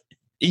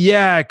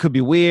 Yeah, it could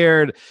be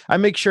weird. I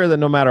make sure that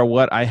no matter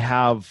what, I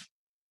have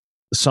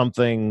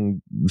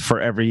something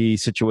for every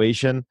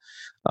situation.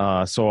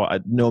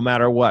 No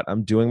matter what,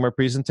 I'm doing my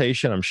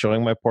presentation, I'm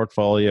showing my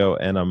portfolio,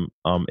 and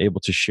I'm able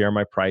to share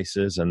my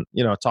prices and,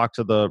 talk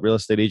to the real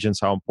estate agents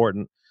how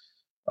important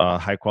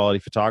high quality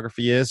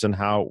photography is and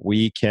how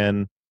we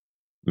can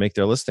make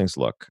their listings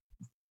look.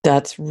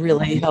 That's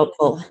really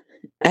helpful.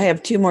 I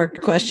have two more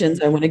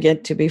questions I want to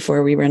get to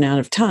before we run out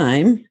of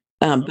time.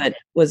 But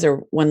was there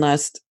one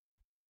last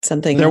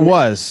something? There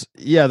was.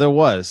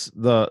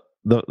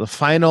 The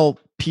final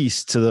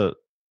piece to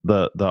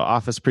the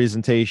office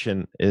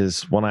presentation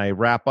is when I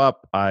wrap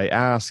up, I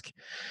ask,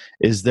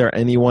 is there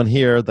anyone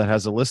here that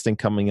has a listing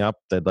coming up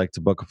they'd like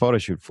to book a photo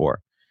shoot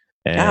for?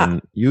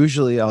 And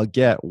usually I'll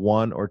get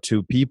one or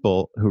two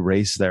people who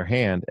raise their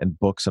hand and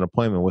books an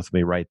appointment with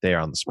me right there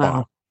on the spot.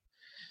 Wow.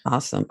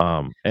 Awesome.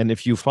 And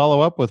if you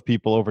follow up with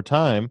people over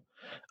time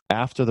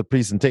after the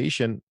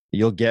presentation,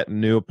 you'll get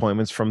new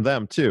appointments from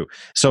them too.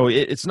 So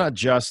it's not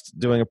just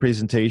doing a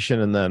presentation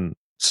and then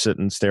sit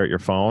and stare at your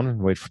phone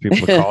and wait for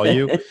people to call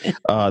you.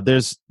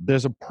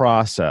 There's a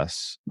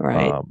process.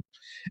 Right.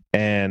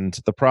 And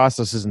the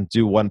process isn't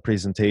do one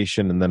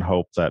presentation and then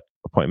hope that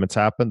appointments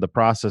happen. The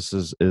process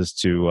is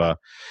to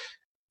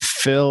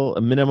fill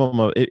a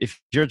minimum of, if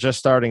you're just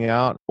starting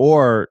out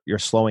or you're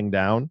slowing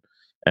down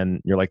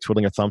and you're like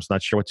twiddling your thumbs,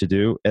 not sure what to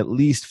do, at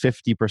least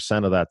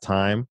 50% of that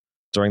time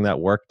during that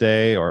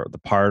workday or the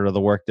part of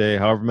the workday,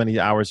 however many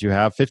hours you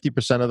have,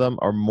 50% of them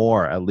or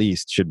more at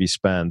least should be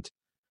spent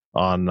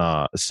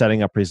on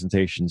setting up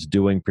presentations,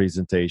 doing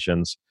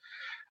presentations.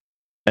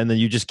 And then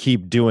you just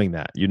keep doing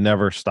that. You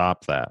never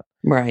stop that.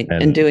 Right.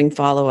 And doing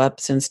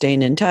follow-ups and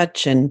staying in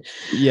touch. And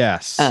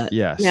yes.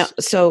 Now,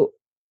 so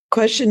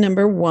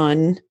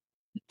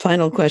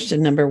final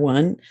question number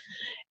one,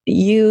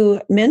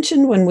 you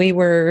mentioned when we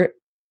were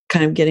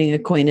kind of getting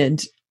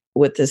acquainted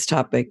with this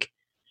topic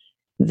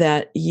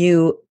that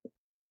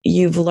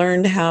you've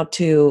learned how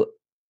to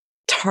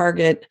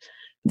target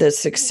the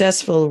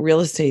successful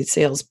real estate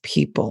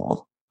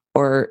salespeople,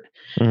 or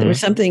there was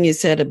something you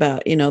said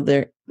about,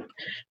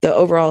 the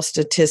overall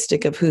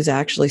statistic of who's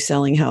actually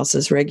selling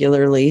houses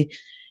regularly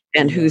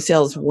and who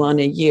sells one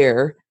a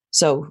year.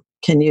 So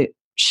can you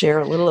share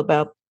a little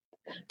about,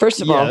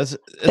 first of all, that's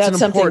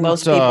something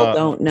most people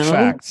don't know.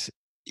 Fact.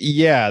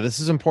 Yeah, this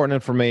is important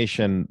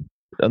information.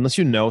 Unless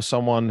you know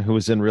someone who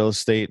is in real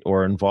estate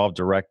or involved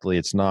directly,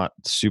 it's not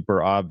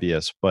super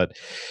obvious. But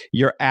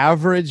your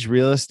average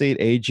real estate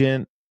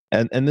agent,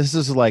 and this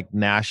is like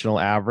national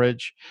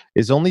average,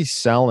 is only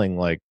selling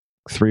like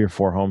 3 or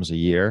 4 homes a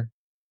year,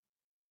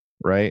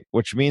 right?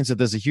 Which means that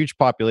there's a huge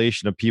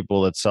population of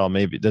people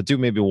that do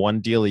maybe 1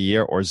 deal a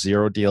year or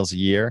 0 deals a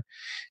year.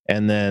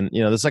 And then,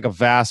 there's like a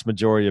vast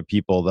majority of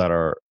people that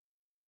are,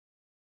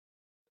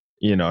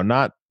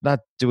 not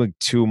doing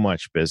too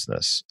much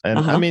business. And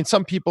I mean,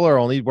 some people are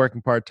only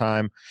working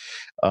part-time,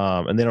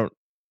 and they don't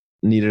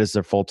need it as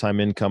their full-time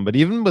income. But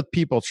even with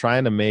people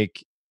trying to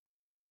make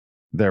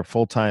their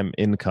full-time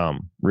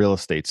income real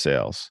estate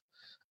sales,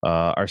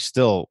 are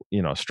still,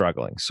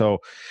 struggling. So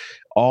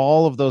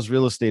all of those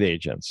real estate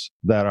agents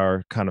that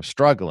are kind of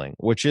struggling,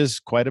 which is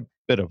quite a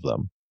bit of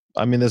them.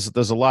 I mean,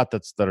 there's a lot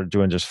that are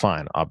doing just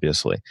fine,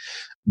 obviously.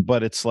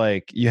 But it's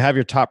like you have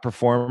your top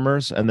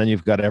performers and then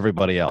you've got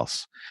everybody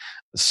else.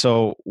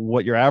 So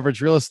what your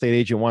average real estate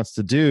agent wants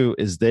to do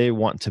is they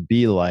want to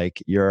be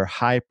like your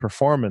high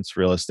performance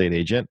real estate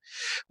agent,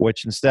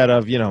 which instead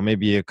of,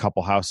 maybe a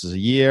couple houses a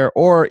year,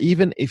 or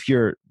even if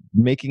you're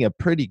making a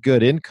pretty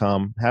good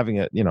income,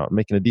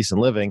 making a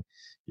decent living,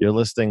 you're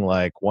listing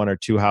like 1 or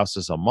 2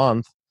 houses a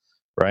month,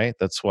 right?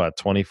 That's what,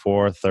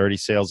 24, 30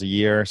 sales a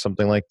year,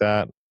 something like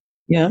that.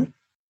 Yeah.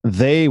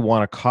 They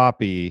want to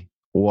copy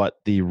what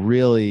the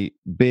really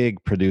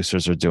big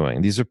producers are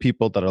doing. These are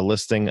people that are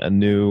listing a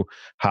new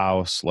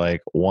house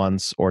like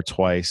once or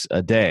twice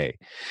a day.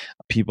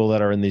 People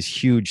that are in these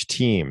huge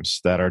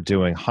teams that are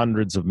doing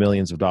hundreds of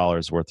millions of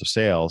dollars worth of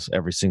sales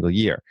every single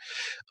year.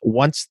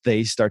 Once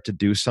they start to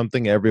do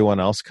something, everyone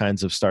else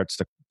kind of starts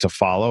to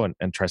follow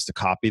and tries to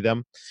copy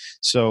them.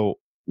 So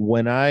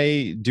when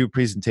I do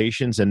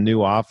presentations in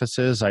new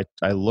offices, I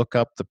look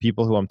up the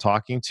people who I'm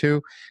talking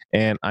to,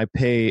 and I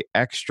pay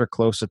extra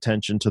close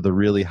attention to the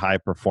really high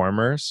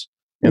performers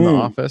in the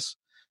office.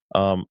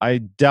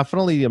 I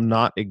definitely am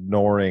not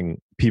ignoring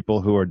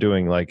people who are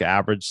doing like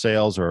average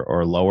sales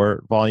or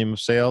lower volume of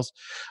sales,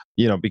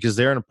 because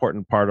they're an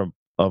important part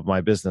of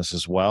my business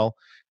as well.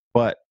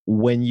 But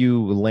when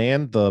you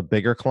land the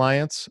bigger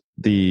clients,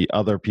 the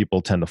other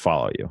people tend to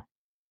follow you.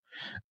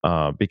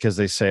 Because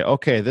they say,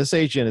 okay, this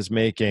agent is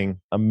making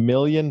 $1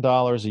 million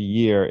a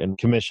year in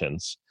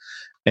commissions,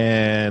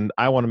 and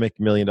I want to make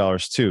 $1 million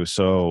too.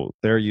 So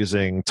they're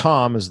using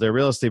Tom as their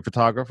real estate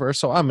photographer.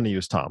 So I'm going to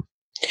use Tom.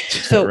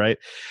 So, right?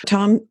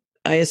 Tom,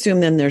 I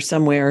assume then there's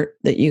somewhere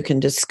that you can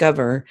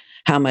discover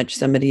how much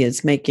somebody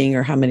is making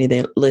or how many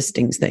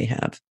listings they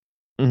have.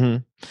 Mm-hmm.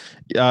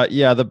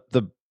 Yeah.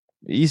 The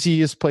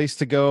easiest place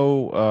to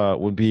go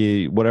would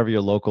be whatever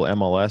your local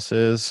MLS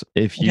is.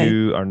 If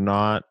you are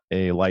not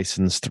a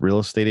licensed real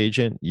estate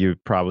agent, you're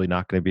probably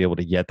not going to be able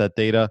to get that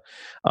data.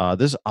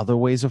 There's other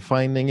ways of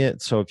finding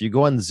it. So if you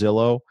go on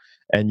Zillow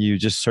and you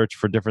just search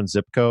for different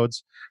zip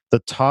codes, the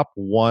top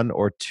 1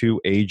 or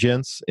 2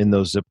 agents in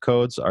those zip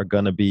codes are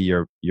going to be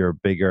your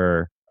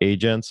bigger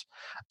agents.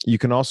 You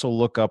can also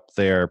look up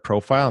their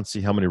profile and see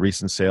how many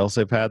recent sales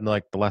they've had in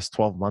like the last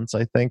 12 months,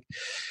 I think.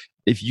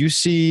 If you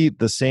see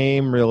the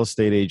same real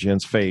estate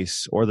agent's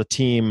face or the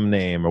team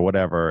name or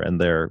whatever and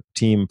their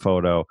team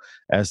photo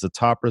as the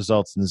top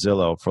results in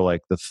Zillow for like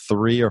the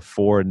 3 or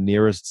 4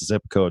 nearest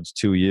zip codes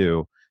to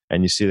you,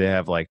 and you see they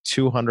have like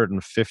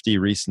 250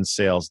 recent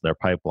sales in their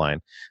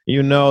pipeline,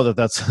 you know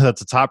that's a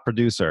top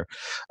producer.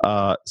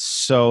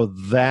 So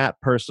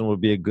that person would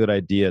be a good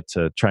idea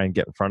to try and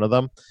get in front of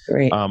them.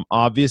 Great.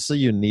 Obviously,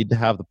 you need to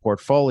have the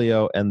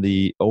portfolio and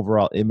the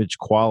overall image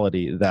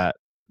quality that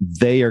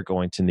they are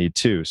going to need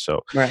too. So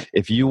Right.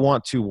 if you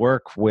want to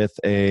work with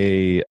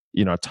a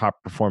top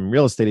performing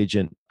real estate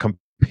agent,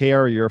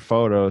 compare your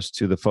photos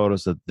to the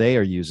photos that they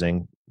are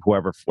using,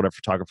 whatever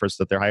photographers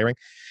that they're hiring.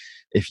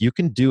 If you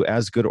can do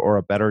as good or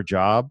a better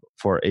job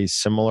for a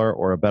similar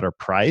or a better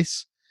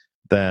price,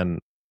 then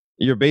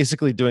you're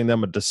basically doing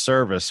them a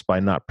disservice by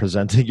not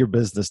presenting your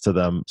business to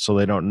them, so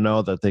they don't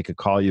know that they could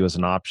call you as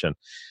an option.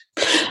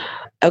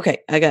 Okay,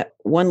 I got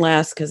one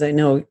last, because I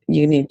know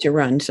you need to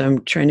run, so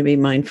I'm trying to be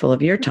mindful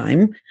of your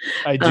time.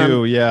 I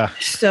do, yeah.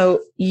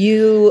 So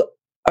you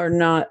are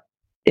not,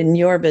 in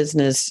your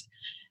business,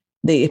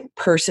 the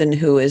person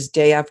who is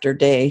day after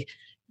day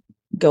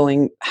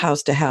going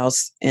house to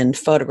house and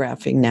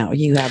photographing now.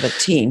 You have a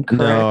team,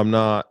 correct? No, I'm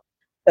not.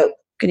 So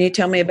can you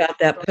tell me about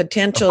that Of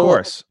potential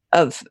course.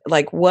 of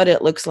like what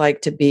it looks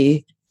like to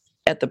be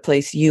at the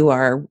place you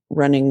are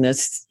running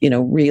this,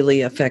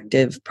 really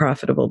effective,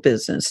 profitable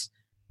business?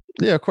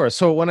 Yeah, of course.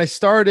 So when I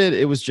started,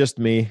 it was just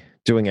me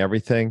doing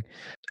everything.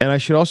 And I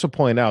should also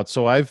point out,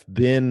 so I've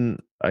been,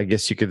 I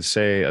guess you could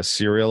say, a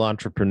serial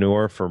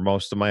entrepreneur for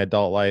most of my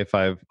adult life.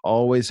 I've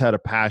always had a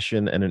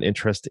passion and an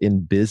interest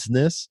in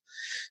business,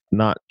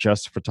 not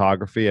just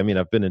photography. I mean,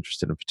 I've been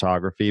interested in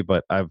photography,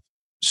 but I've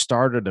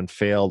started and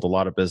failed a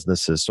lot of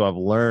businesses. So I've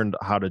learned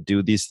how to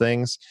do these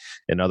things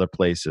in other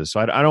places. So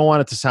I don't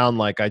want it to sound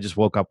like I just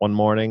woke up one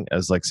morning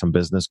as like some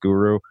business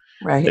guru.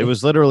 Right. It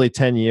was literally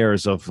 10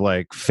 years of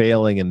like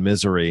failing and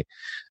misery,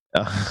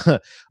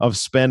 of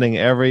spending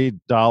every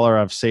dollar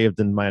I've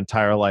saved in my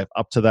entire life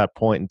up to that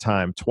point in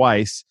time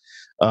twice,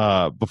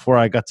 before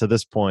I got to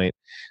this point.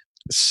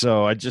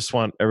 So I just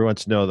want everyone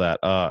to know that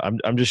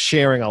I'm just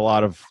sharing a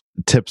lot of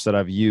tips that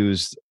I've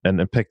used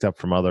and picked up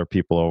from other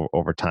people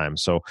over time.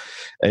 So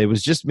it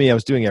was just me. I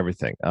was doing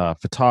everything: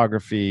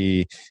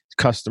 photography,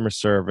 customer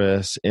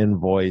service,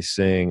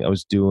 invoicing. I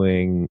was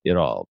doing it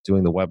all,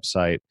 doing the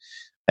website,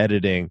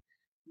 editing.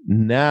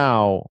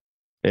 Now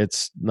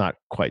it's not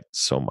quite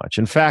so much.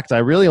 In fact, I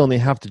really only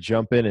have to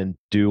jump in and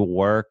do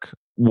work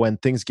when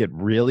things get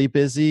really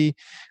busy.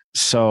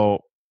 So,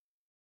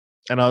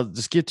 and I'll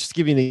just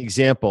give you an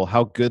example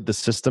how good the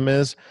system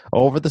is.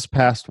 Over this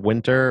past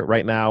winter,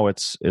 right now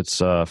it's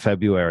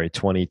February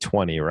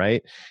 2020,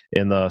 right?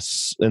 In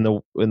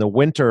the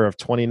winter of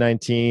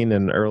 2019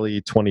 and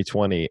early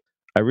 2020,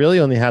 I really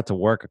only had to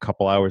work a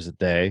couple hours a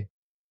day,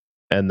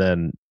 and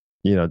then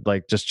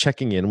like just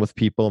checking in with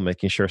people,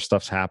 making sure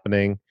stuff's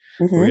happening,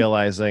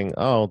 realizing,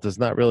 oh, there's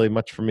not really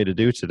much for me to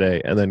do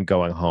today, and then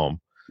going home.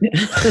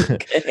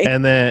 Okay.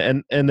 and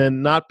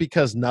then not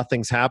because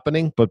nothing's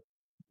happening, but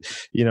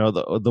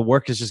the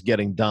work is just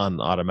getting done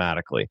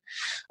automatically.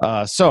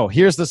 So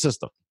here's the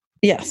system.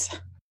 Yes.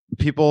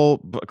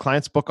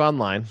 Clients book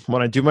online.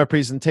 When I do my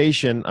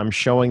presentation, I'm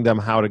showing them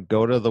how to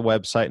go to the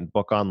website and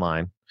book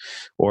online,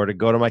 or to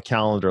go to my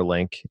calendar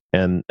link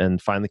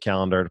and find the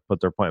calendar to put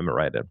their appointment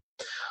right in.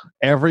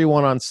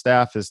 Everyone on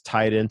staff is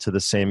tied into the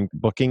same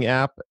booking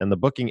app, and the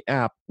booking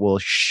app will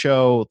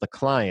show the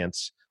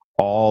clients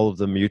all of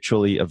the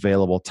mutually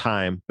available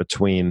time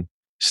between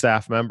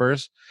staff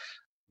members,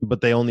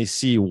 but they only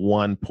see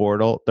one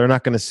portal. They're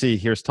not going to see,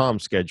 here's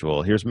Tom's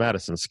schedule, here's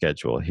Madison's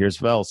schedule, here's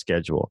Vel's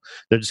schedule.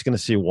 They're just going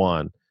to see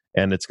one,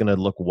 and it's going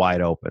to look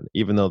wide open,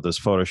 even though this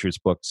photo shoot's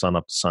booked sun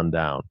up to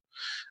sundown.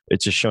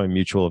 It's just showing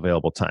mutual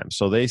available time.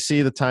 So they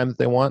see the time that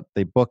they want,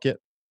 they book it.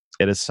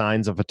 It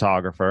assigns a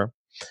photographer,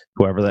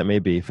 whoever that may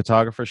be.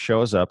 Photographer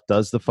shows up,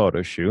 does the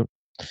photo shoot,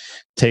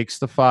 takes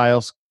the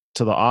files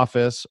to the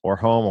office or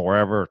home or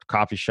wherever,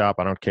 coffee shop,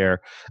 I don't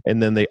care.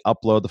 And then they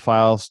upload the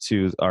files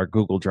to our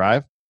Google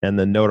Drive and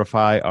then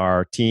notify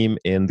our team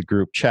in the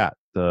group chat.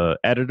 The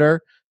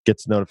editor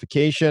gets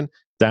notification,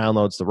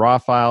 downloads the raw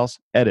files,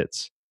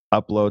 edits,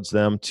 uploads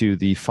them to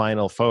the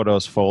final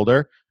photos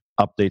folder,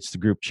 updates the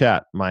group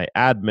chat. My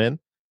admin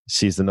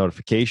sees the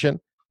notification,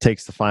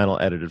 takes the final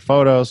edited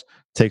photos,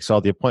 takes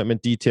all the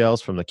appointment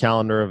details from the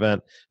calendar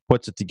event,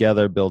 puts it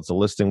together, builds a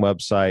listing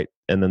website,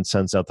 and then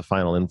sends out the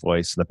final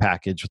invoice and the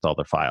package with all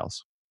their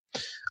files.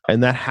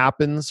 And that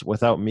happens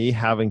without me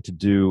having to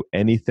do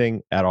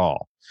anything at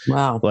all.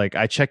 Wow. Like,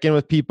 I check in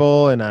with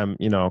people and I'm,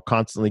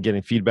 constantly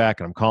getting feedback,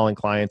 and I'm calling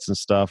clients and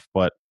stuff,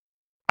 but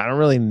I don't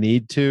really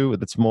need to.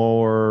 It's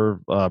more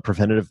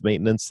preventative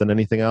maintenance than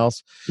anything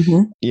else.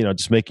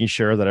 Just making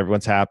sure that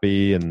everyone's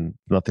happy and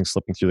nothing's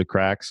slipping through the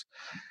cracks.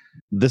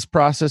 This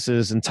process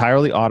is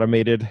entirely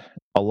automated.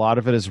 A lot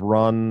of it is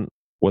run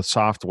with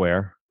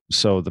software.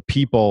 So the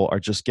people are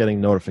just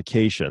getting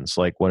notifications.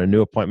 Like when a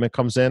new appointment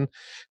comes in,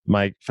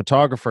 my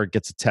photographer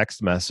gets a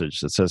text message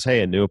that says,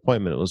 hey, a new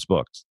appointment was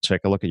booked.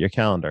 Check a look at your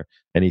calendar.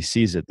 And he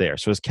sees it there.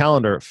 So his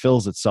calendar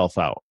fills itself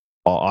out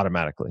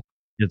automatically.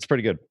 It's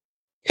pretty good.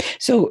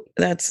 So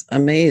that's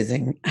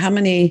amazing. How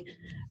many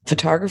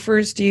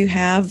photographers do you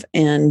have?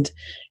 And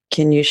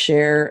can you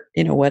share,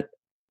 what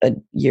a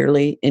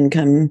yearly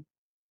income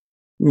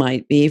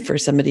might be for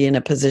somebody in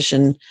a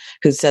position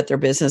who's set their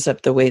business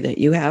up the way that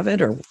you have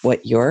it, or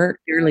what your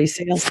yearly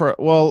sales?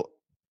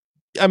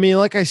 I mean,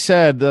 like I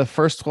said, the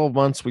first 12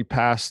 months we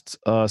passed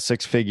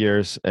 6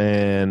 figures,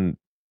 and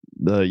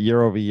the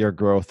year over year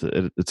growth,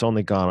 it's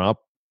only gone up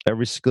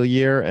every single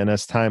year. And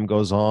as time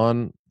goes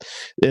on,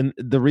 and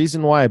the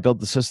reason why I built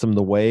the system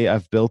the way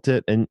I've built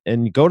it, and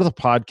you go to the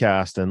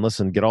podcast and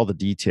listen, get all the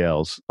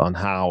details on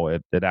how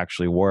it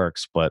actually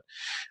works. But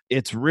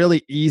it's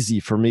really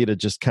easy for me to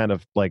just kind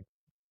of like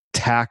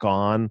tack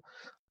on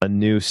a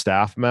new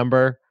staff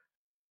member,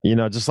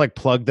 just like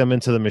plug them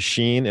into the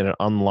machine, and it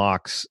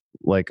unlocks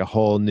like a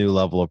whole new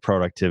level of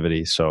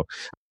productivity. So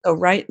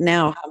Right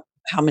now,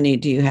 how many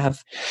do you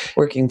have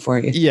working for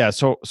you? yeah,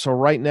 so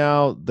right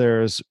now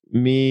there's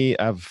me,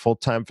 I have a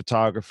full-time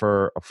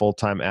photographer, a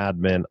full-time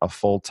admin, a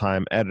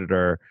full-time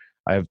editor.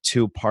 I have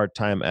 2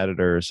 part-time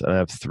editors, and I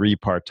have 3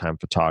 part-time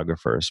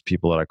photographers,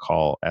 people that I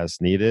call as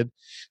needed.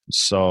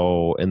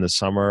 So in the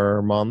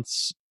summer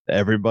months,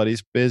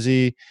 everybody's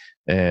busy,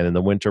 and in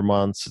the winter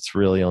months, it's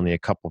really only a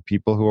couple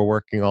people who are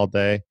working all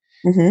day.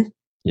 Mm-hmm.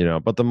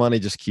 But the money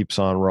just keeps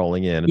on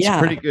rolling in. It's Yeah.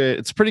 pretty good.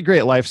 It's a pretty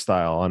great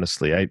lifestyle,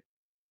 honestly.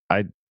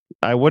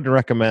 I wouldn't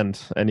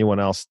recommend anyone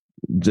else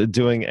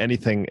doing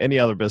any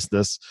other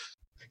business.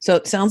 So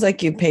it sounds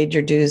like you paid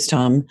your dues,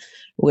 Tom,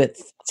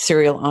 with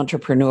serial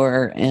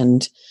entrepreneur,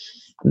 and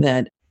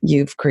that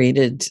you've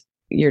created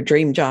your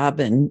dream job,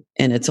 and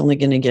it's only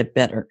going to get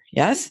better.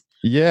 Yes?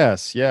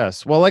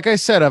 Yes. Well, like I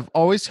said, I've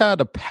always had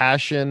a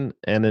passion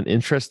and an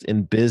interest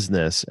in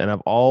business, and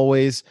I've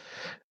always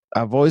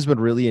been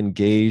really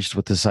engaged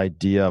with this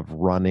idea of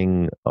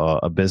running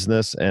a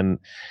business. And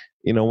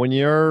when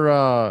you're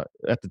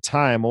at the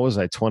time, what was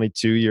I,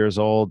 22 years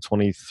old,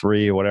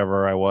 23,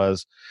 whatever I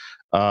was,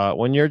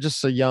 when you're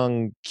just a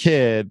young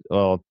kid,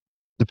 well,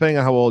 depending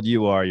on how old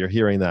you are, you're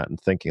hearing that and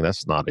thinking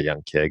that's not a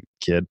young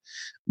kid.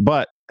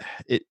 But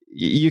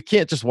you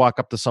can't just walk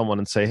up to someone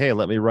and say, hey,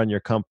 let me run your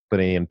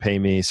company and pay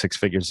me 6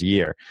 figures a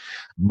year.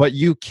 But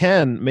you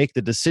can make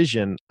the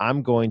decision,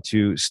 I'm going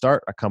to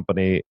start a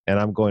company and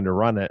I'm going to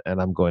run it and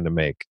I'm going to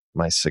make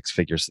my 6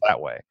 figures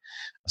that way.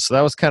 So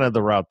that was kind of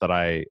the route that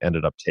I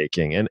ended up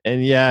taking.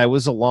 And yeah, it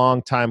was a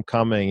long time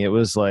coming. It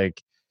was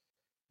like,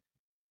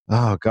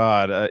 oh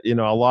God, a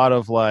lot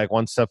of like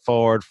 1 step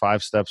forward,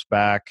 5 steps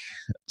back,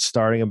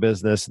 starting a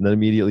business and then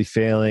immediately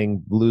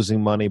failing,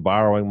 losing money,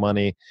 borrowing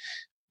money.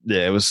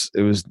 Yeah, it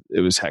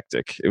was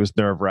hectic. It was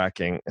nerve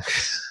wracking.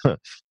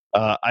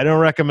 I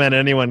don't recommend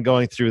anyone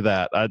going through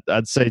that.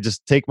 I'd say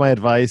just take my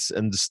advice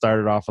and just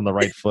start it off on the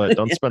right foot.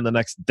 Don't spend the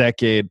next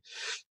decade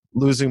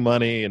losing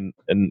money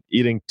and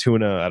eating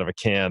tuna out of a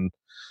can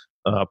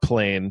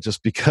plain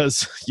just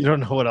because you don't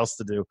know what else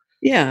to do.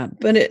 Yeah,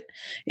 but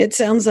it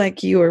sounds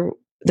like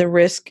the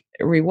risk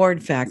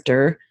reward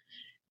factor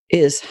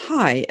is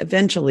high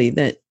eventually,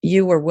 that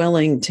you were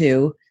willing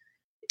to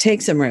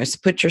take some risks,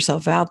 put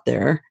yourself out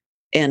there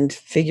and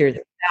figure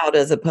it out,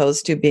 as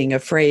opposed to being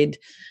afraid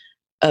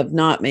of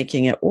not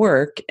making it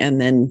work and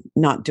then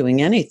not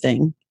doing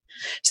anything.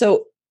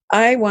 So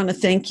I want to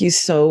thank you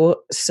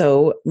so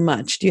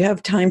much. Do you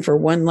have time for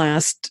one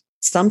last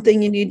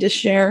something you need to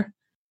share?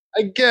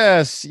 I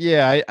guess,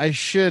 yeah, I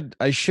should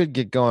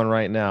get going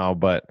right now,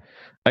 but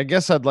I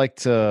guess I'd like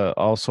to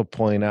also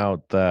point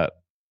out that,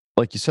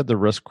 like you said, the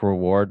risk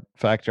reward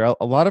factor.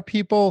 A lot of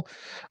people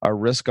are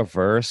risk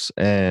averse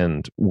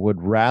and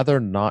would rather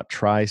not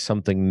try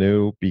something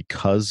new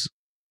because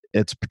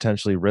it's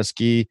potentially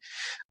risky.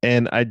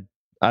 And I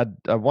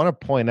want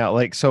to point out,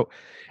 like, so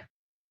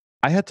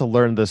I had to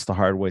learn this the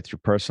hard way through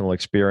personal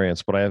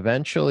experience, but I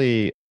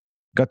eventually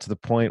got to the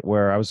point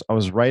where I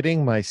was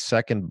writing my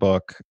second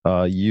book,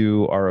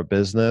 You Are a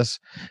Business,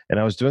 and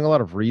I was doing a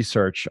lot of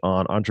research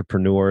on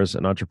entrepreneurs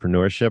and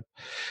entrepreneurship,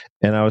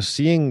 and I was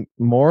seeing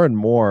more and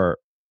more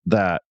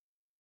that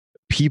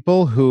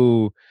people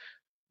who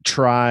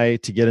try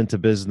to get into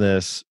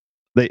business,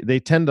 they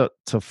tend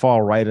to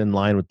fall right in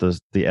line with the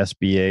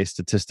SBA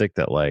statistic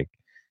that, like,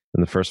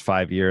 in the first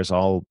 5 years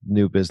all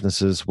new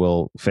businesses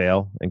will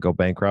fail and go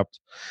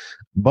bankrupt.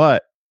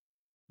 But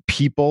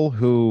people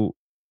who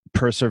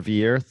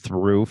persevere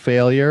through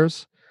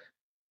failures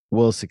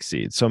will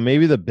succeed. So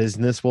maybe the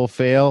business will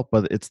fail,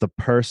 but it's the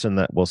person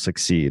that will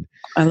succeed.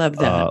 I love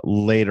that.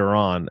 Later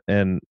on.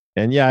 And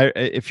yeah,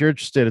 if you're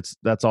interested,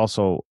 that's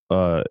also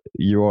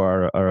You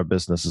Are a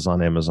Business is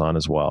on Amazon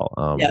as well.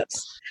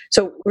 Yes.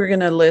 So we're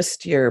going to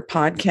list your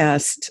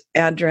podcast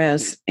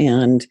address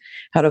and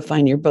how to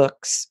find your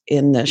books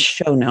in the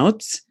show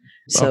notes.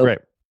 So great.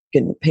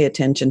 You can pay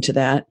attention to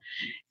that.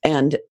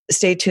 And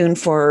stay tuned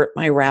for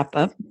my wrap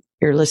up.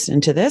 You're listening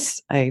to this.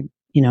 I,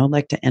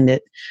 like to end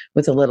it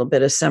with a little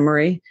bit of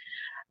summary.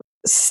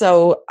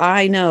 So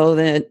I know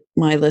that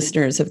my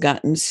listeners have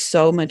gotten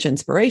so much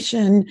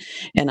inspiration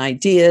and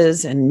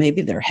ideas, and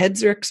maybe their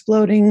heads are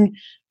exploding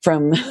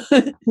from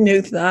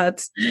new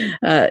thoughts.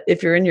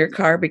 If you're in your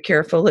car, be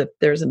careful if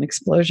there's an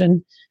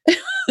explosion.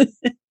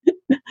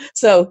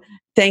 So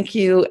thank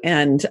you.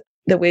 And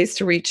the ways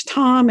to reach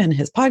Tom and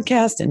his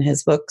podcast and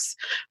his books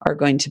are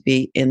going to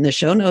be in the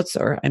show notes,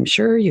 or I'm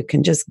sure you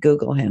can just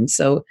Google him.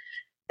 So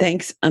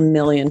thanks a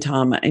million,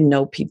 Tom. I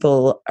know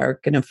people are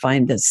going to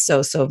find this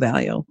so, so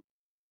valuable.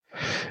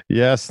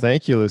 Yes,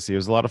 thank you, Lucy. It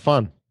was a lot of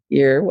fun.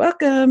 You're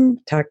welcome.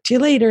 Talk to you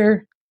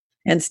later.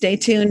 And stay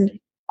tuned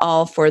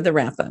all for the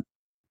wrap up.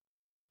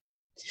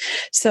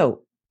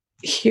 So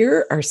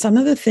here are some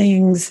of the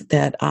things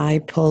that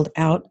I pulled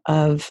out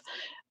of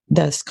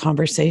this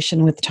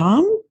conversation with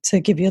Tom to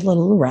give you a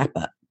little wrap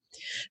up.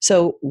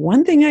 So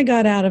one thing I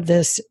got out of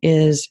this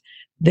is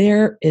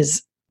there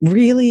is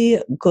really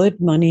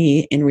good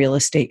money in real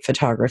estate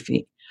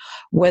photography.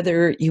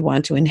 Whether you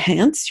want to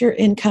enhance your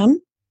income,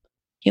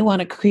 you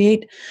want to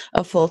create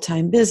a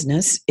full-time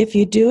business, if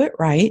you do it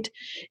right,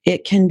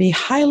 it can be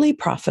highly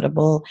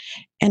profitable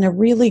and a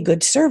really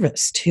good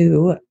service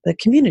to the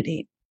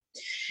community.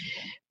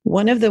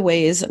 One of the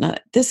ways, and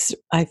this,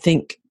 I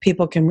think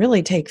people can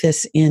really take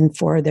this in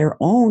for their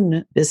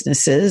own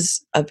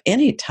businesses of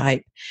any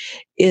type,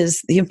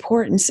 is the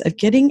importance of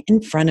getting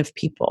in front of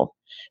people.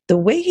 The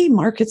way he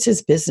markets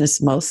his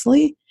business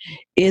mostly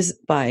is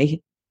by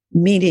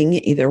meeting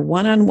either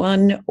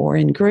one-on-one or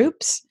in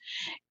groups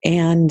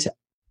and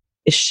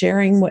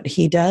sharing what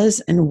he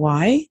does and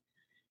why.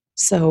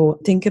 So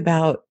think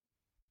about,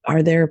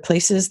 are there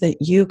places that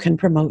you can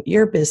promote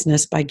your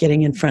business by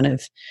getting in front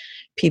of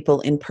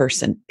people in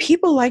person?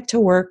 People like to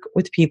work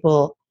with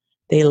people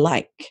they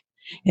like.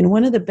 And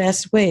one of the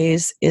best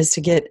ways is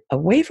to get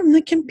away from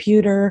the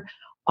computer,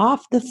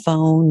 off the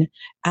phone,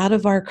 out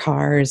of our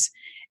cars,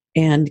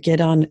 and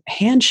get on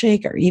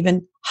handshake or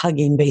even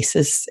hugging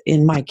basis.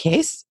 In my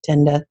case,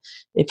 tend to,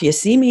 if you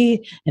see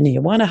me and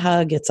you want a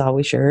hug, it's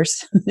always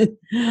yours.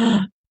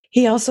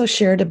 He also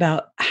shared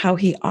about how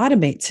he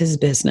automates his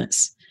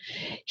business.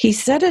 He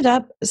set it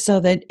up so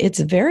that it's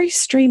very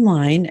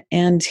streamlined,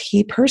 and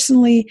he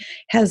personally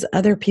has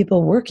other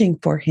people working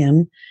for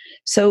him.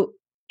 So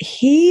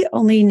he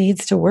only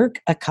needs to work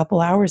a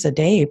couple hours a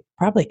day,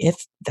 probably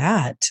if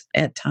that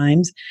at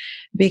times,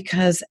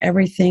 because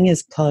everything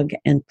is plug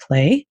and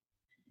play.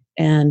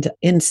 And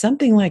in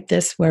something like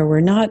this, where we're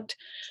not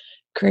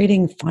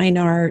creating fine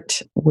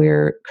art,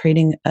 we're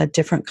creating a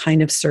different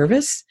kind of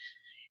service,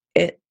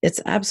 it's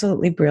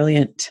absolutely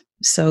brilliant.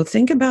 So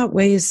think about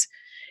ways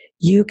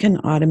you can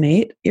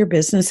automate your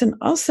business, and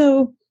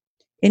also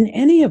in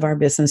any of our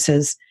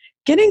businesses,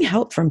 getting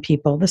help from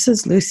people. This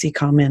is Lucy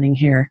commenting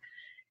here.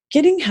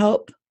 Getting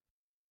help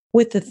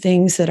with the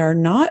things that are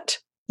not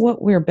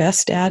what we're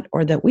best at,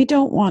 or that we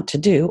don't want to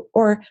do,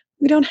 or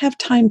we don't have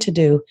time to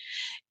do,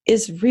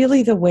 is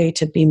really the way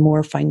to be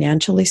more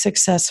financially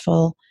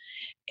successful.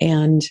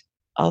 And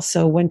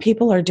also, when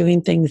people are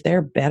doing things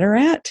they're better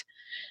at,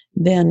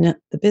 then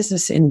the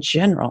business in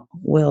general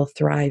will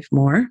thrive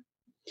more.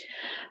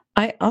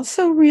 I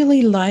also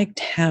really liked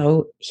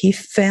how he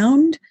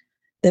found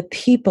the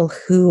people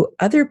who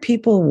other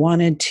people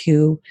wanted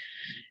to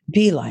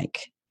be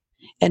like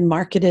and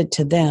marketed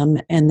to them,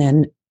 and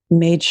then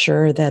made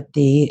sure that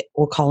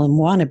we'll call them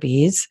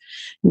wannabes,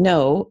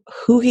 know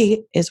who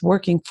he is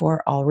working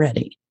for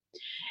already.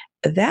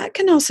 That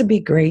can also be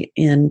great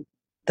in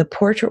the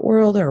portrait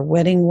world or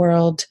wedding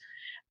world,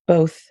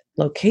 both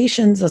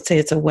locations. Let's say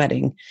it's a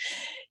wedding.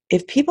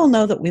 If people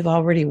know that we've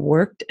already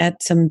worked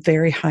at some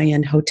very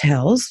high-end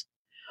hotels,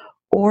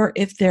 or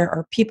if there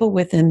are people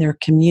within their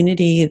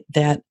community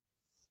that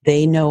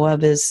they know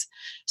of as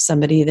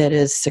somebody that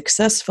is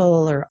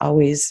successful or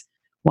always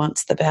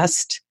wants the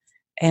best,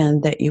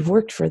 and that you've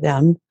worked for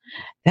them,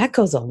 that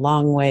goes a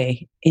long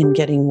way in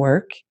getting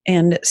work.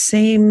 And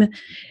same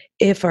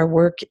if our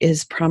work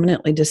is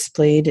prominently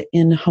displayed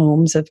in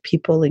homes of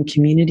people in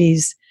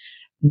communities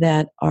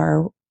that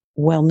are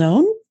well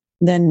known,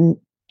 then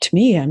to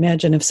me, I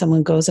imagine if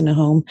someone goes in a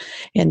home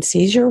and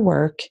sees your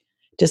work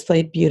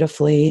displayed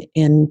beautifully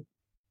in,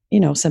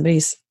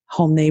 somebody's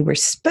home they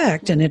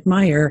respect and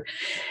admire,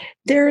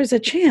 there is a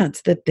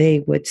chance that they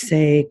would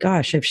say,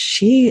 gosh, if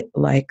she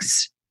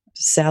likes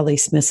Sally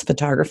Smith's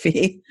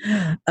photography,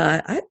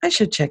 I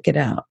should check it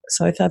out.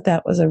 So I thought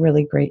that was a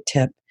really great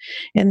tip.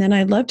 And then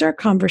I loved our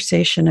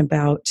conversation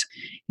about,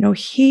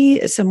 he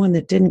is someone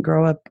that didn't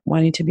grow up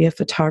wanting to be a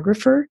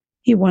photographer.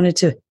 He wanted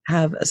to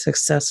have a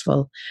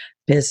successful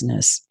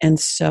business. And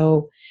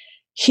so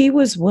he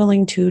was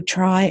willing to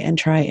try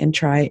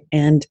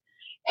and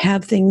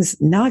have things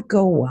not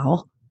go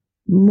well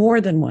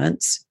more than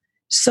once,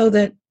 so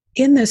that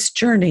in this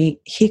journey,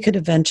 he could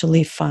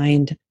eventually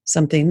find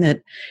something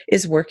that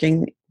is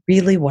working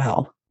really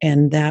well.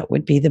 And that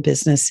would be the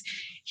business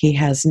he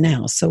has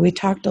now. So we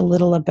talked a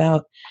little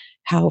about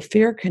how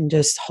fear can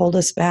just hold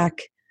us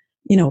back,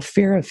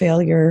 fear of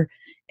failure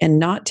and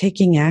not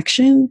taking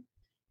action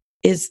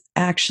is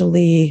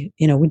actually,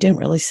 we didn't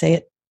really say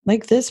it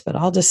like this, but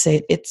I'll just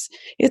say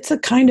it's a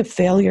kind of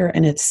failure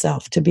in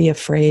itself to be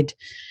afraid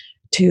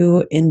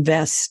to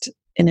invest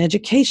in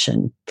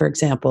education, for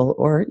example,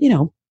 or,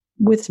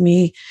 with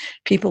me,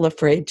 people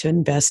afraid to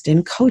invest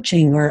in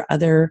coaching or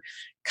other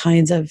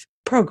kinds of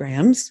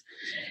programs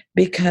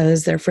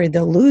because they're afraid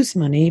they'll lose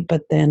money,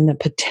 but then the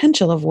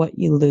potential of what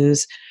you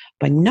lose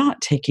by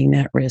not taking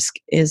that risk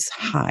is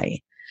high.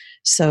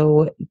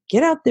 So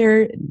get out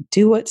there,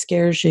 do what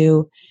scares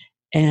you,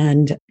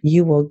 and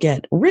you will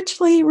get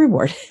richly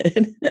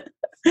rewarded.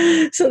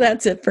 So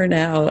that's it for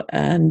now.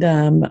 And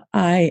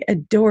I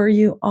adore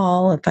you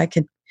all. If I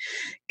could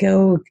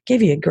go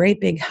give you a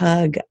great big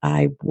hug,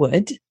 I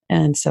would.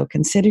 And so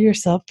consider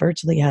yourself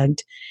virtually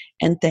hugged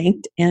and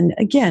thanked. And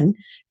again,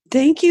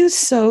 thank you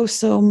so,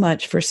 so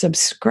much for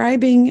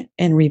subscribing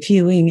and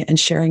reviewing and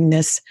sharing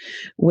this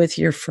with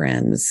your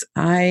friends.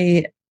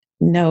 I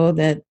know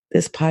that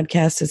this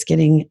podcast is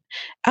getting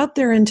out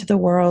there into the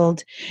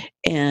world,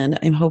 and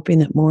I'm hoping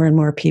that more and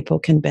more people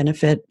can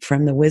benefit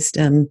from the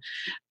wisdom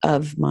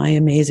of my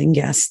amazing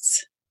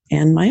guests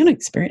and my own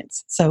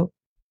experience. So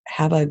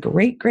have a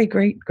great, great,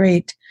 great,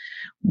 great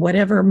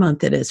whatever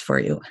month it is for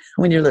you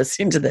when you're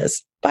listening to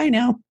this. Bye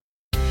now.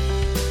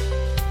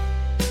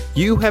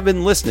 You have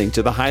been listening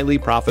to The Highly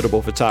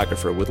Profitable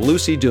Photographer with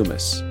Lucy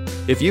Dumas.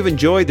 If you've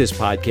enjoyed this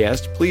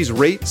podcast, please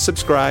rate,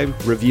 subscribe,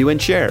 review,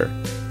 and share.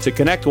 To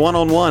connect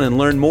one-on-one and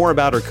learn more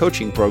about our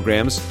coaching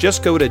programs,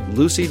 just go to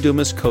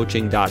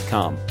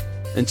lucydumascoaching.com.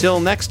 Until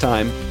next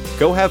time,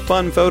 go have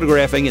fun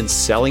photographing and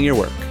selling your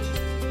work.